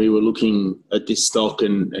risk when we were looking at this stock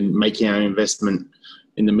and making our investment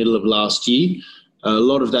in the middle of last year. A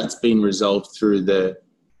lot of that's been resolved through the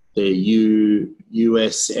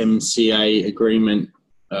USMCA agreement,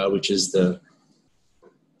 which is the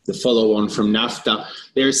follow-on from NAFTA.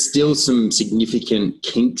 There are still some significant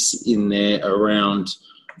kinks in there around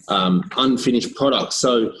unfinished products.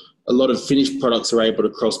 So a lot of finished products are able to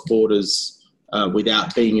cross borders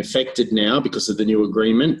without being affected now because of the new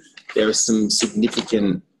agreement. There are some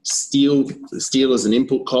significant steel as an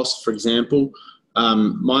input cost, for example.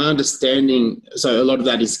 My understanding, so a lot of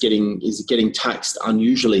that is getting taxed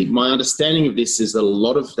unusually. My understanding of this is that a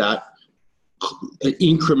lot of that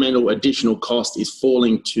incremental additional cost is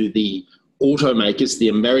falling to the automakers, the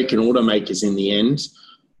American automakers in the end.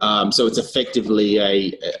 So it's effectively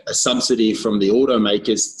a subsidy from the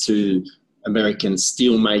automakers to American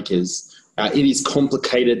steel makers. It is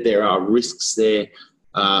complicated. There are risks there.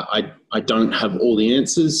 I don't have all the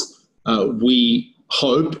answers. We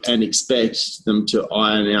hope and expect them to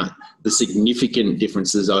iron out the significant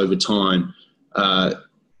differences over time.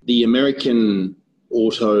 The American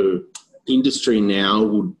auto industry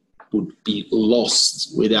now would be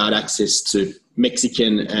lost without access to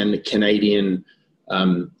Mexican and Canadian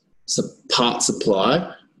part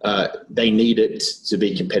supply. They need it to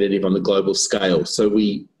be competitive on the global scale. So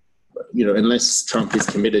unless Trump is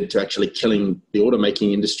committed to actually killing the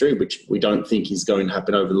automaking industry, which we don't think is going to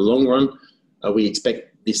happen over the long run, we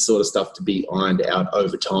expect this sort of stuff to be ironed out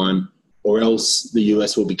over time, or else the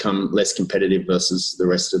US will become less competitive versus the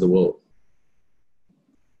rest of the world.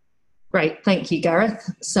 Great, thank you,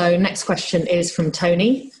 Gareth. So next question is from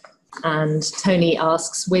Tony. And Tony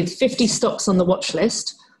asks, with 50 stocks on the watch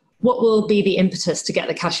list, what will be the impetus to get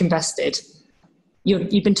the cash invested?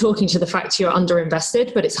 You've been talking to the fact you're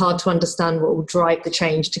underinvested, but it's hard to understand what will drive the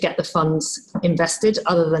change to get the funds invested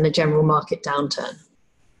other than a general market downturn.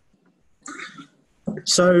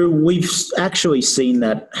 So we've actually seen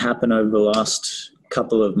that happen over the last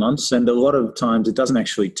couple of months, and a lot of times it doesn't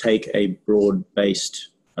actually take a broad-based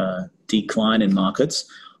decline in markets.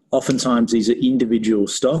 Oftentimes these are individual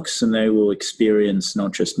stocks and they will experience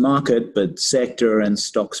not just market but sector and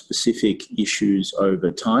stock specific issues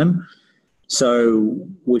over time. So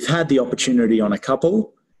we've had the opportunity on a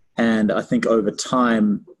couple, and I think over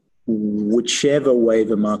time, whichever way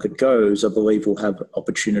the market goes, I believe we'll have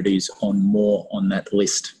opportunities on more on that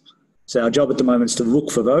list. So our job at the moment is to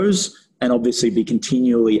look for those and obviously be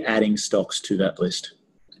continually adding stocks to that list.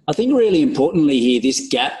 I think really importantly here, this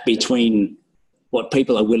gap between what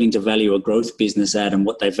people are willing to value a growth business at and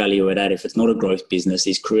what they value it at if it's not a growth business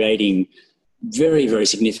is creating very, very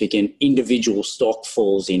significant individual stock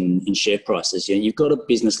falls in share prices. You've got a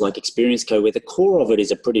business like Experience Co where the core of it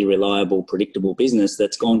is a pretty reliable, predictable business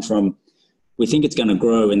that's gone from we think it's going to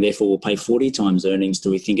grow and therefore we'll pay 40 times earnings to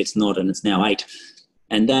we think it's not and it's now 8.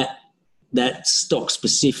 And that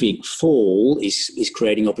stock-specific fall is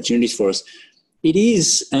creating opportunities for us. It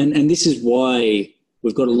is, and this is why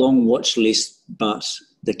we've got a long watch list, but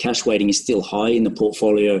the cash weighting is still high in the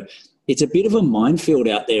portfolio. It's a bit of a minefield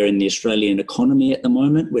out there in the Australian economy at the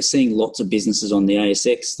moment. We're seeing lots of businesses on the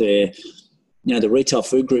ASX. They're, the retail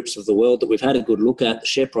food groups of the world that we've had a good look at. The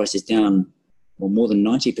share price is down more than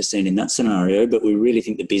 90% in that scenario, but we really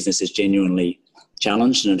think the business is genuinely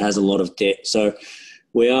challenged and it has a lot of debt. So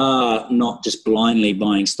we are not just blindly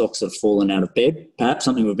buying stocks that have fallen out of bed, perhaps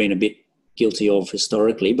something we've been a bit guilty of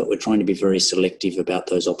historically, but we're trying to be very selective about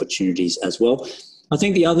those opportunities as well. I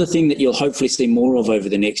think the other thing that you'll hopefully see more of over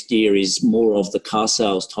the next year is more of the car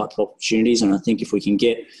sales type of opportunities. And I think if we can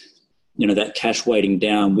get, that cash weighting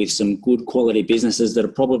down with some good quality businesses that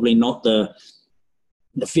are probably not the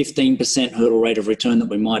the 15% hurdle rate of return that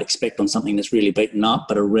we might expect on something that's really beaten up,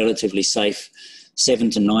 but a relatively safe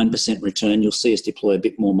 7 to 9% return, you'll see us deploy a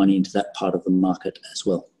bit more money into that part of the market as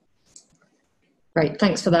well. Great,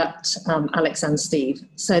 thanks for that, Alex and Steve.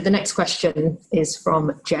 So the next question is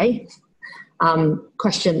from Jay.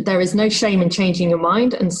 Question, there is no shame in changing your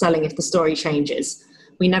mind and selling if the story changes.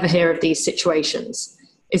 We never hear of these situations.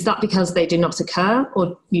 Is that because they do not occur,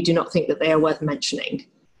 or you do not think that they are worth mentioning?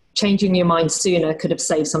 Changing your mind sooner could have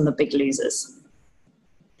saved some of the big losers.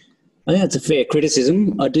 I think that's a fair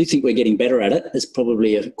criticism. I do think we're getting better at it. There's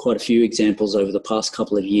probably quite a few examples over the past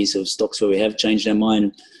couple of years of stocks where we have changed our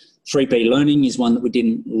mind. 3P Learning is one that we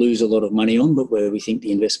didn't lose a lot of money on, but where we think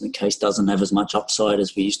the investment case doesn't have as much upside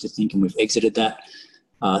as we used to think, and we've exited that.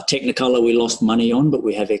 Technicolor we lost money on, but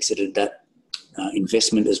we have exited that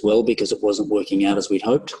investment as well because it wasn't working out as we'd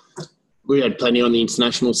hoped. We had plenty on the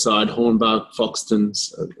international side, Hornbach,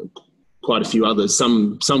 Foxtons, quite a few others.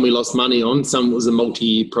 Some we lost money on, some was a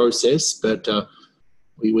multi-year process, but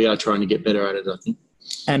we are trying to get better at it, I think.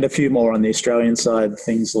 And a few more on the Australian side,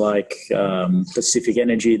 things like Pacific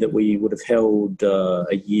Energy that we would have held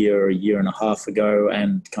a year and a half ago,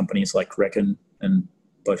 and companies like Reckon, and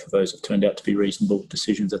both of those have turned out to be reasonable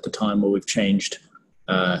decisions at the time where we've changed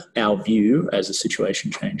our view as the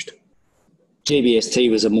situation changed.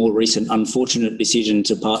 GBST was a more recent unfortunate decision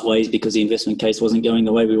to part ways because the investment case wasn't going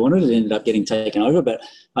the way we wanted. It ended up getting taken over. But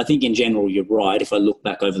I think in general, you're right. If I look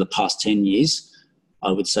back over the past 10 years,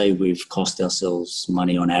 I would say we've cost ourselves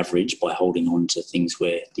money on average by holding on to things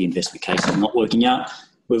where the investment case is not working out.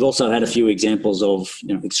 We've also had a few examples of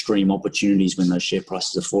extreme opportunities when those share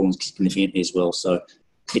prices have fallen significantly as well. So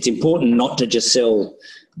it's important not to just sell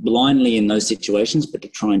blindly in those situations, but to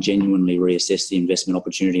try and genuinely reassess the investment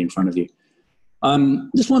opportunity in front of you.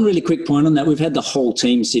 Just one really quick point on that. We've had the whole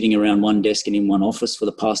team sitting around one desk and in one office for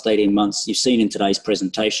the past 18 months. You've seen in today's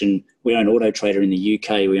presentation, we own Auto Trader in the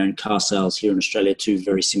UK, we own Car Sales here in Australia, two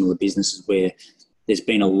very similar businesses where there's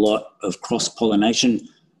been a lot of cross-pollination.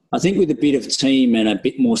 I think with a bit of team and a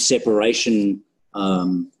bit more separation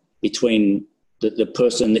between the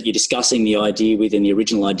person that you're discussing the idea with and the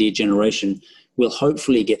original idea generation, we'll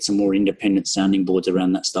hopefully get some more independent sounding boards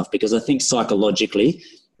around that stuff, because I think psychologically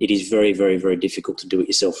it is very, very, very difficult to do it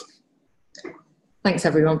yourself. Thanks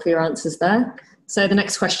everyone for your answers there. So the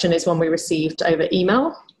next question is one we received over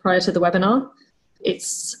email prior to the webinar.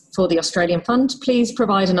 It's for the Australian Fund. Please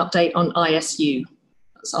provide an update on ISU,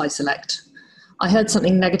 that's iSelect. I heard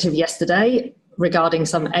something negative yesterday regarding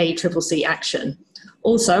some ACCC action.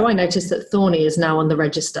 Also, I noticed that Thorney is now on the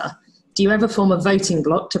register. Do you ever form a voting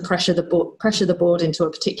block to pressure the board into a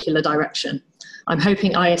particular direction? I'm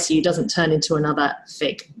hoping ISU doesn't turn into another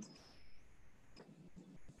FIG.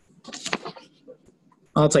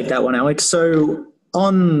 I'll take that one, Alex. So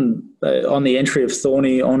on the entry of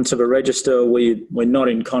Thorney onto the register, we're not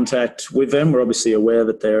in contact with them. We're obviously aware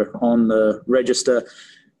that they're on the register.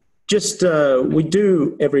 Just we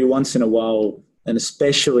do every once in a while, and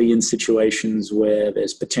especially in situations where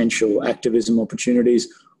there's potential activism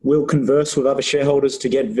opportunities, we'll converse with other shareholders to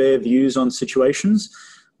get their views on situations,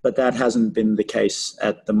 but that hasn't been the case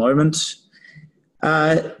at the moment.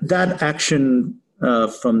 That action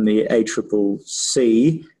from the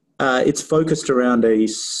ACCC, it's focused around a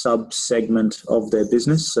sub-segment of their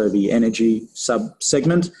business, so the energy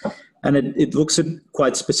sub-segment, and it looks at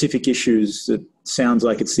quite specific issues. It sounds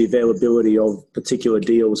like it's the availability of particular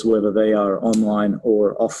deals, whether they are online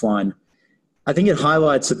or offline. I think it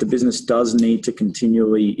highlights that the business does need to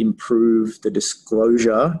continually improve the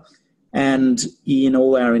disclosure, and in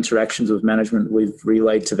all our interactions with management, we've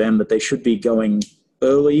relayed to them that they should be going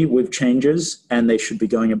early with changes, and they should be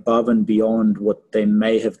going above and beyond what they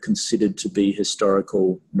may have considered to be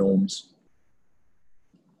historical norms.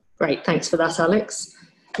 Great, thanks for that, Alex.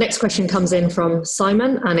 Next question comes in from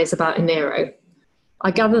Simon, and it's about Enero.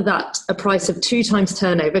 I gather that a price of 2 times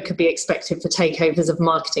turnover could be expected for takeovers of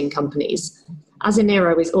marketing companies. As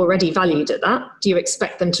Enero is already valued at that, do you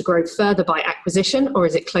expect them to grow further by acquisition, or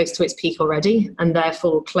is it close to its peak already and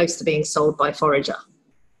therefore close to being sold by Forager?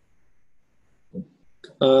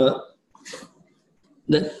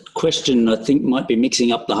 That question, I think, might be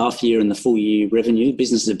mixing up the half year and the full year revenue. The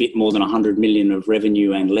business is a bit more than 100 million of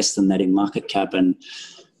revenue and less than that in market cap. And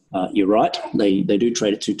you're right, they do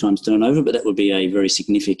trade at 2 times turnover, but that would be a very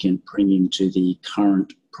significant premium to the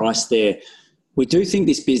current price there. We do think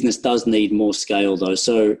this business does need more scale though.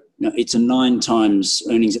 So it's a 9 times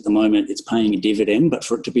earnings at the moment. It's paying a dividend, but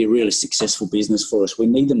for it to be a really successful business for us, we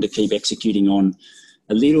need them to keep executing on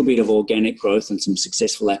a little bit of organic growth and some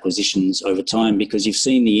successful acquisitions over time, because you've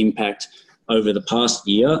seen the impact over the past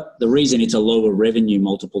year. The reason it's a lower revenue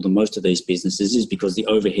multiple than most of these businesses is because the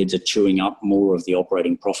overheads are chewing up more of the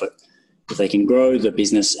operating profit. If they can grow the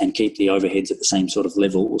business and keep the overheads at the same sort of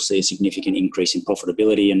level, we'll see a significant increase in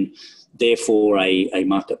profitability and therefore a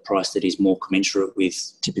market price that is more commensurate with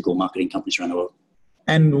typical marketing companies around the world.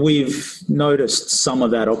 And we've noticed some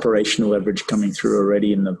of that operational leverage coming through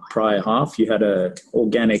already in the prior half. You had an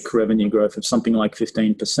organic revenue growth of something like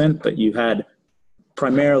 15%, but you had,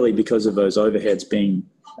 primarily because of those overheads being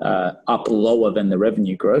up lower than the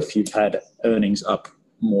revenue growth, you've had earnings up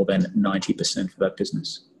more than 90% for that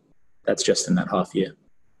business. That's just in that half year.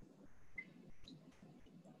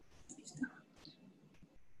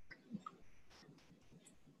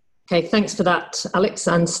 Okay, thanks for that, Alex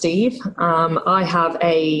and Steve. I have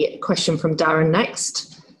a question from Darren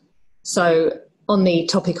next. So on the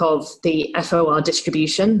topic of the FOR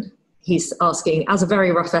distribution, he's asking, as a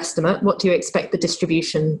very rough estimate, what do you expect the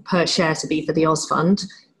distribution per share to be for the Oz Fund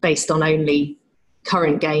based on only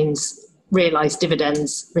current gains, realised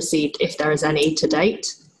dividends received, if there is any, to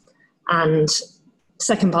date? And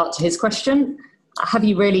second part to his question, have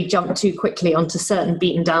you really jumped too quickly onto certain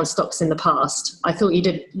beaten down stocks in the past? I thought you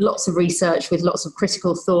did lots of research with lots of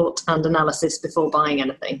critical thought and analysis before buying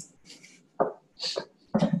anything.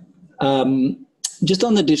 Just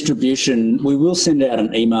on the distribution, we will send out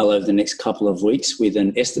an email over the next couple of weeks with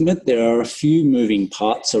an estimate. There are a few moving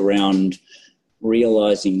parts around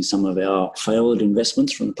realising some of our failed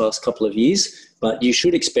investments from the past couple of years, but you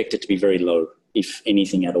should expect it to be very low, if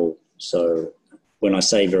anything at all. So when I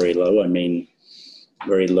say very low, I mean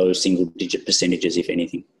very low single-digit percentages, if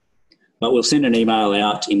anything. But we'll send an email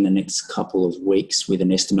out in the next couple of weeks with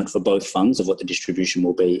an estimate for both funds of what the distribution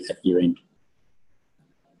will be at year-end.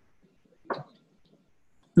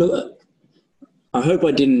 Look, I hope I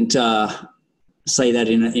didn't say that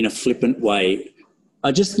in a flippant way.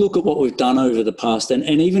 I just look at what we've done over the past, and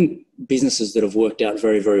even businesses that have worked out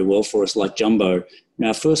very, very well for us, like Jumbo. Now,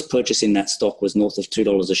 our first purchase in that stock was north of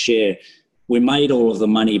 $2 a share. We made all of the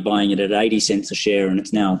money buying it at 80 cents a share, and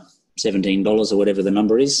it's now $17 or whatever the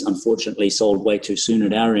number is. Unfortunately, sold way too soon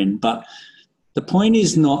at our end. But the point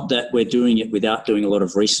is not that we're doing it without doing a lot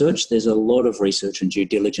of research. There's a lot of research and due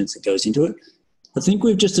diligence that goes into it. I think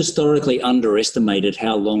we've just historically underestimated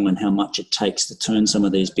how long and how much it takes to turn some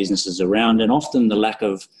of these businesses around, and often the lack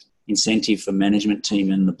of incentive for management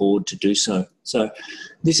team and the board to do so. So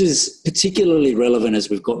this is particularly relevant as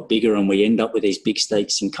we've got bigger and we end up with these big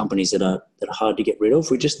stakes in companies that are hard to get rid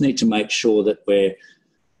of. We just need to make sure that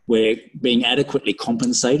we're being adequately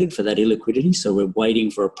compensated for that illiquidity. So we're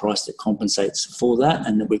waiting for a price that compensates for that,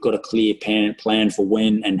 and that we've got a clear plan for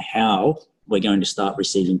when and how we're going to start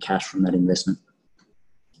receiving cash from that investment.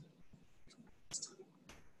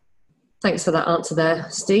 Thanks for that answer there,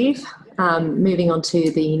 Steve. Moving on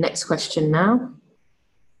to the next question now.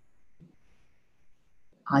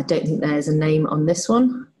 I don't think there's a name on this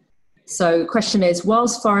one. So question is,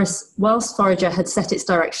 whilst Forager had set its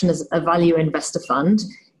direction as a value investor fund,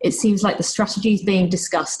 it seems like the strategies being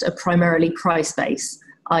discussed are primarily price-based,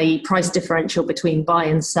 i.e. price differential between buy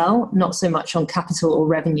and sell, not so much on capital or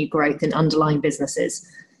revenue growth in underlying businesses.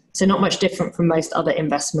 So not much different from most other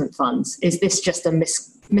investment funds. Is this just a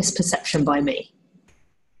misperception by me?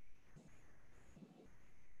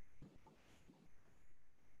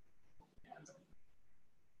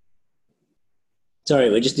 Sorry,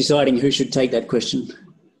 we're just deciding who should take that question.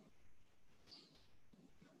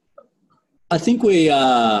 I think we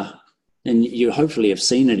are, and you hopefully have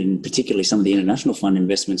seen it in particularly some of the international fund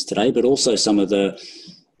investments today, but also some of the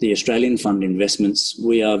Australian fund investments.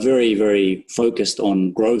 We are very, very focused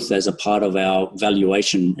on growth as a part of our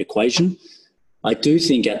valuation equation. I do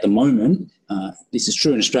think at the moment, this is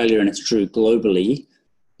true in Australia and it's true globally,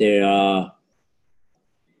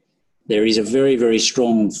 there is a very, very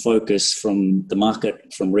strong focus from the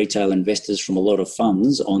market, from retail investors, from a lot of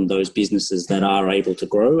funds on those businesses that are able to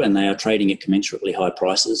grow, and they are trading at commensurately high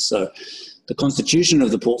prices. So the constitution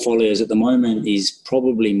of the portfolios at the moment is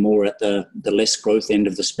probably more at the less growth end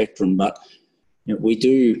of the spectrum, but you know, we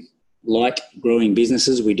do like growing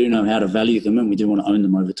businesses, we do know how to value them, and we do want to own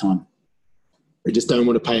them over time. We just don't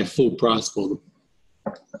want to pay a full price for them.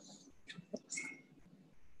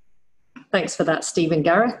 Thanks for that, Steve and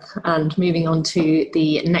Gareth. And moving on to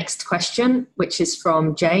the next question, which is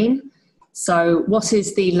from Jane. So what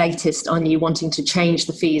is the latest on you wanting to change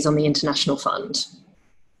the fees on the international fund?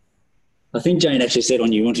 I think Jane actually said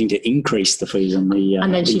on you wanting to increase the fees on the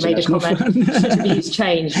and then she made a comment, should the fees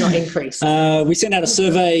change, not increase? We sent out a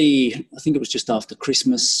survey, I think it was just after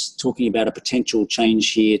Christmas, talking about a potential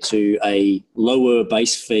change here to a lower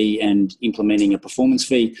base fee and implementing a performance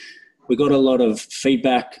fee. We got a lot of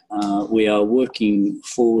feedback. We are working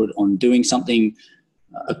forward on doing something.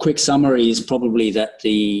 A quick summary is probably that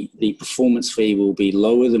the performance fee will be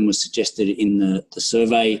lower than was suggested in the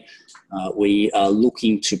survey. We are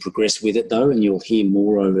looking to progress with it though, and you'll hear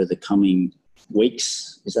more over the coming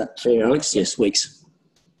weeks. Is that fair, Alex? Yes, weeks.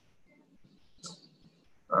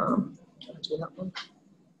 Do that one.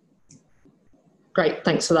 Great,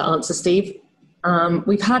 thanks for that answer, Steve.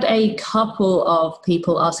 We've had a couple of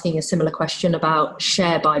people asking a similar question about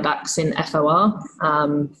share buybacks in FOR,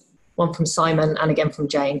 one from Simon and again from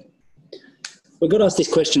Jane. We got asked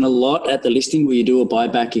this question a lot at the listing. Will you do a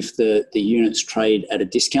buyback if the units trade at a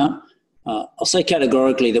discount? I'll say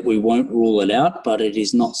categorically that we won't rule it out, but it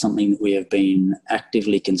is not something that we have been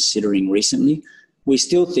actively considering recently. We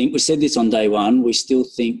still think, we said this on day one, we still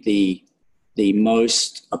think the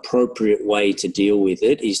most appropriate way to deal with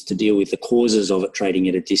it is to deal with the causes of it trading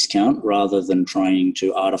at a discount rather than trying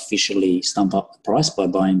to artificially stump up the price by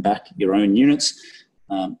buying back your own units.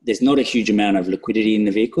 There's not a huge amount of liquidity in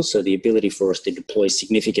the vehicle, so the ability for us to deploy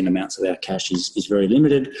significant amounts of our cash is very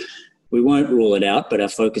limited. We won't rule it out, but our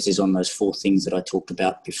focus is on those 4 things that I talked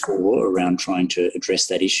about before around trying to address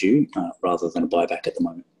that issue rather than a buyback at the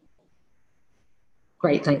moment.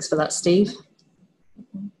 Great, thanks for that, Steve.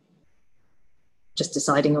 Just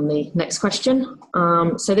deciding on the next question.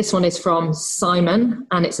 So this one is from Simon,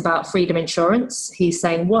 and it's about Freedom Insurance. He's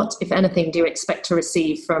saying, what, if anything, do you expect to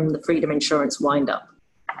receive from the Freedom Insurance wind-up?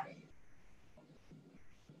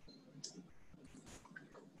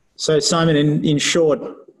 So, Simon, in short,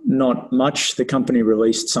 not much. The company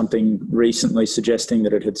released something recently suggesting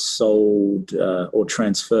that it had sold or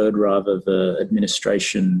transferred, rather, the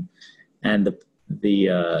administration and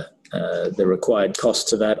the required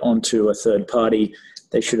costs of that onto a third party.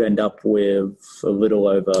 They should end up with a little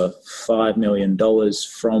over $5 million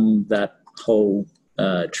from that whole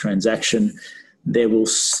transaction. There will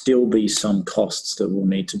still be some costs that will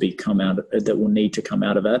need to come out of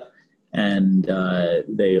that, and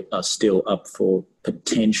they are still up for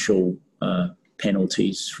potential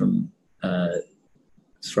penalties from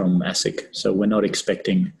ASIC. So we're not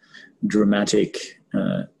expecting dramatic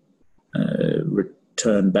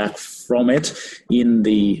return back from it. In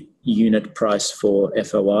the unit price for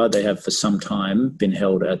FOR, they have for some time been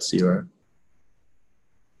held at 0.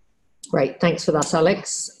 Great, thanks for that,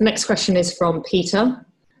 Alex. Next question is from Peter.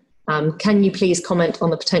 Can you please comment on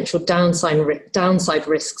the potential downside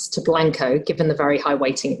risks to Blanco given the very high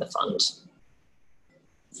weighting in the fund?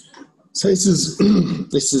 So this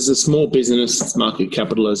is a small business. Its market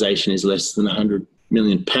capitalisation is less than £100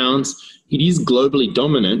 million. It is globally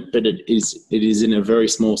dominant, but it is in a very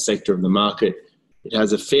small sector of the market. It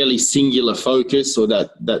has a fairly singular focus, or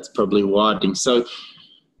that's probably widening. So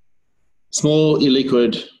small,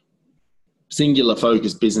 illiquid, singular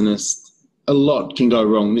focus business, a lot can go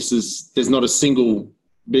wrong. There's not a single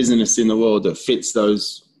business in the world that fits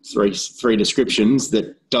those three descriptions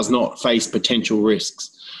that does not face potential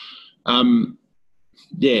risks.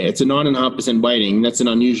 It's a 9.5% weighting. That's an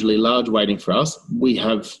unusually large weighting for us. We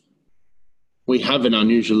have an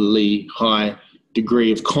unusually high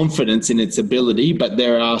degree of confidence in its ability, but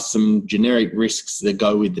there are some generic risks that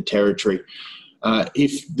go with the territory.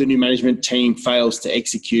 If the new management team fails to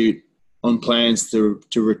execute on plans to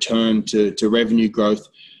return to revenue growth,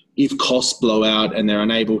 if costs blow out and they're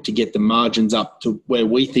unable to get the margins up to where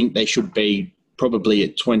we think they should be, probably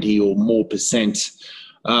at 20 or more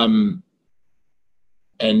 %,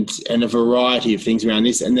 and a variety of things around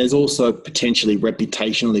this. And there's also potentially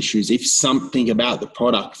reputational issues. If something about the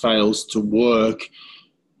product fails to work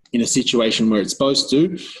in a situation where it's supposed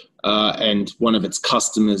to, and one of its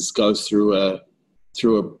customers goes through a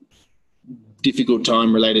difficult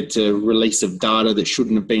time related to release of data that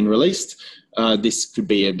shouldn't have been released, this could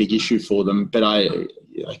be a big issue for them. But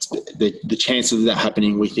the chances of that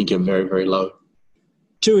happening, we think, are very, very low.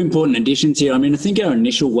 2 important additions here. I mean, I think our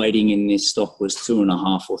initial weighting in this stock was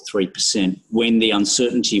 2.5 or 3% when the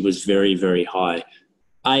uncertainty was very, very high.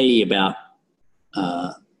 A, about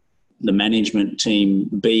the management team,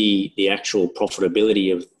 B, the actual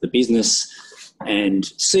profitability of the business, and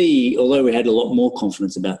C, although we had a lot more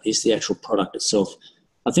confidence about this, the actual product itself.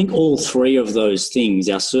 I think all 3 of those things,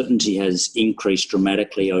 our certainty has increased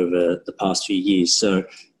dramatically over the past few years. So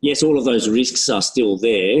yes, all of those risks are still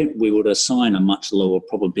there. We would assign a much lower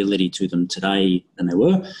probability to them today than they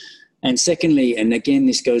were. And secondly, and again,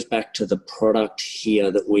 this goes back to the product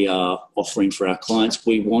here that we are offering for our clients,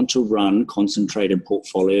 we want to run concentrated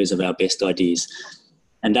portfolios of our best ideas.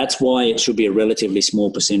 And that's why it should be a relatively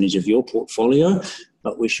small percentage of your portfolio.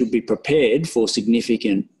 but we should be prepared for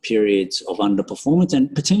significant periods of underperformance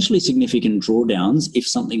and potentially significant drawdowns. If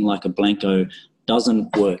something like a Blanco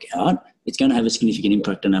doesn't work out, it's going to have a significant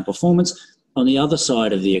impact on our performance. On the other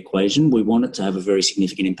side of the equation, we want it to have a very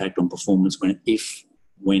significant impact on performance when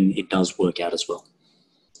it does work out as well.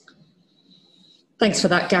 Thanks for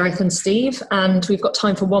that, Gareth and Steve. And we've got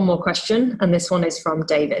time for one more question, and this one is from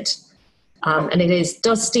David. And it is,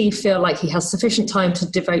 does Steve feel like he has sufficient time to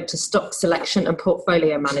devote to stock selection and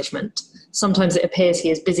portfolio management? Sometimes it appears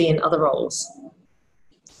he is busy in other roles.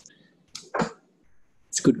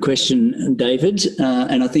 It's a good question, David.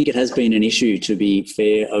 And I think it has been an issue, to be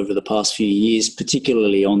fair, over the past few years,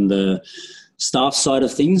 particularly on the staff side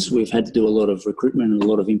of things. We've had to do a lot of recruitment and a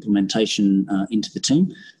lot of implementation into the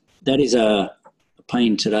team. That is a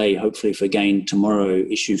pain today, hopefully for gain tomorrow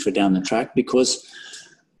issue for down the track, because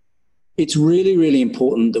it's really, really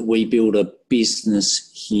important that we build a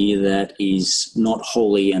business here that is not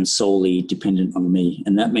wholly and solely dependent on me.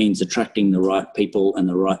 And that means attracting the right people and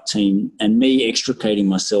the right team, and me extricating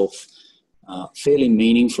myself fairly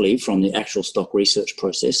meaningfully from the actual stock research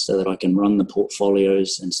process so that I can run the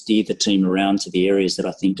portfolios and steer the team around to the areas that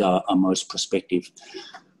I think are most prospective.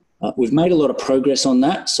 We've made a lot of progress on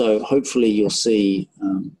that, so hopefully you'll see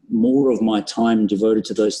more of my time devoted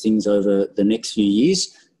to those things over the next few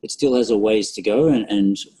years. It still has a ways to go,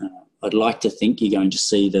 and I'd like to think you're going to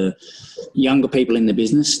see the younger people in the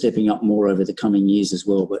business stepping up more over the coming years as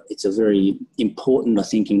well. But it's a very important, I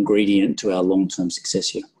think, ingredient to our long-term success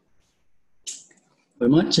here. We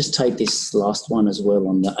might just take this last one as well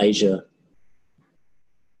on the Asia.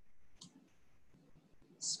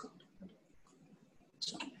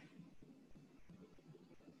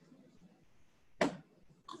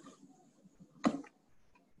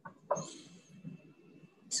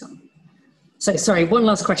 So sorry, one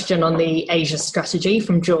last question on the Asia strategy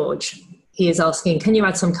from George. He is asking, can you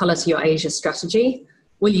add some colour to your Asia strategy?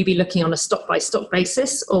 Will you be looking on a stock-by-stock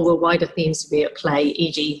basis, or will wider themes be at play,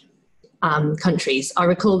 e.g. countries? I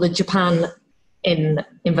recall the Japan, in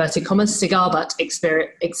inverted commas, cigar butt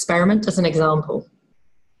experiment as an example.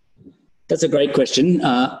 That's a great question.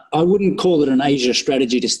 I wouldn't call it an Asia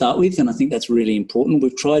strategy to start with, and I think that's really important.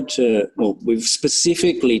 We've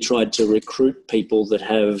specifically tried to recruit people that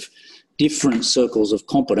have different circles of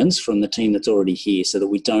competence from the team that's already here so that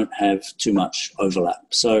we don't have too much overlap.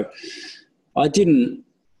 So I didn't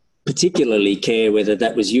particularly care whether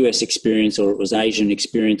that was US experience or it was Asian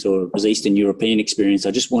experience or it was Eastern European experience.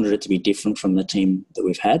 I just wanted it to be different from the team that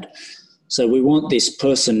we've had. So we want this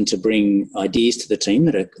person to bring ideas to the team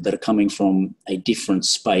that are coming from a different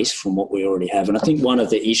space from what we already have. And I think one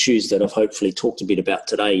of the issues that I've hopefully talked a bit about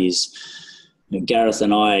today is, Gareth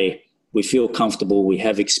and I, we feel comfortable, we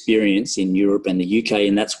have experience in Europe and the UK,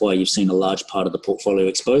 and that's why you've seen a large part of the portfolio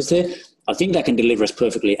exposed there. I think that can deliver us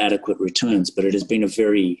perfectly adequate returns, but it has been a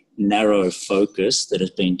very narrow focus that has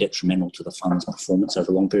been detrimental to the fund's performance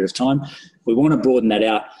over a long period of time. We want to broaden that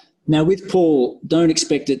out. Now, with Paul, don't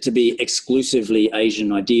expect it to be exclusively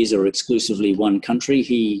Asian ideas or exclusively one country.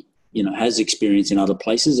 He, has experience in other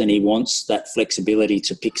places, and he wants that flexibility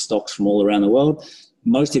to pick stocks from all around the world.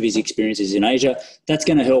 Most of his experience is in Asia. That's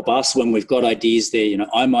going to help us when we've got ideas there.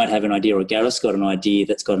 I might have an idea, or Gareth's got an idea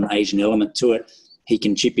that's got an Asian element to it. He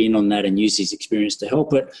can chip in on that and use his experience to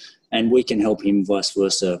help it, and we can help him vice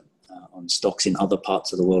versa on stocks in other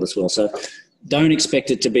parts of the world as well. So don't expect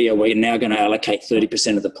it to be we're now going to allocate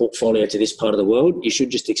 30% of the portfolio to this part of the world. You should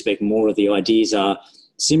just expect more of the ideas are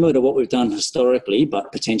similar to what we've done historically,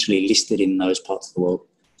 but potentially listed in those parts of the world.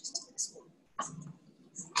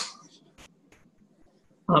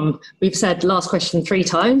 We've said last question 3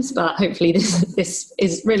 times, but hopefully this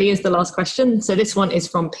really is the last question. So this one is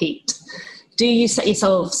from Pete. Do you set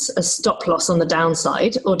yourselves a stop loss on the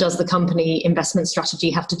downside, or does the company investment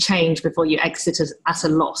strategy have to change before you exit at a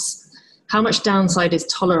loss? How much downside is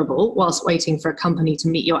tolerable whilst waiting for a company to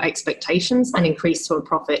meet your expectations and increase total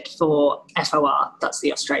profit for FOR? That's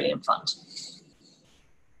the Australian fund.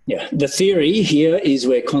 Yeah, the theory here is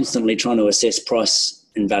we're constantly trying to assess price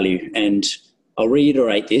and value, and I'll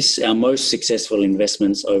reiterate this, our most successful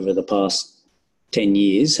investments over the past 10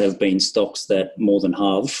 years have been stocks that more than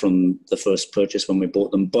halved from the first purchase when we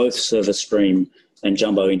bought them. Both ServiceStream and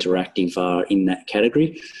Jumbo Interactive are in that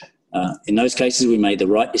category. In those cases, we made the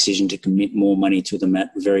right decision to commit more money to them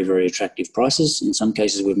at very, very attractive prices. In some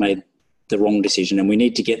cases, we've made the wrong decision, and we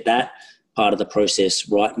need to get that part of the process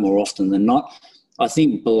right more often than not. I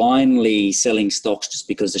think blindly selling stocks just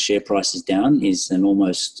because the share price is down is an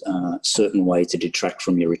almost certain way to detract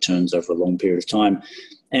from your returns over a long period of time.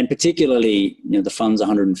 And particularly, the fund's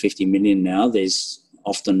 150 million now. There's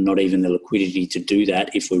often not even the liquidity to do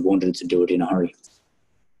that if we wanted to do it in a hurry.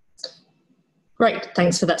 Great,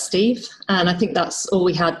 thanks for that, Steve. And I think that's all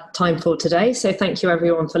we had time for today. So thank you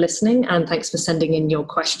everyone for listening, and thanks for sending in your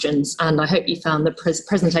questions. And I hope you found the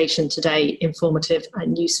presentation today informative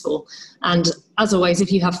and useful. And as always,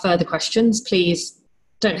 if you have further questions, please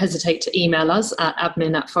don't hesitate to email us at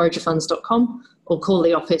admin@foragerfunds.com or call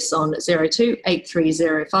the office on 02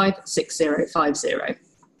 8305 6050.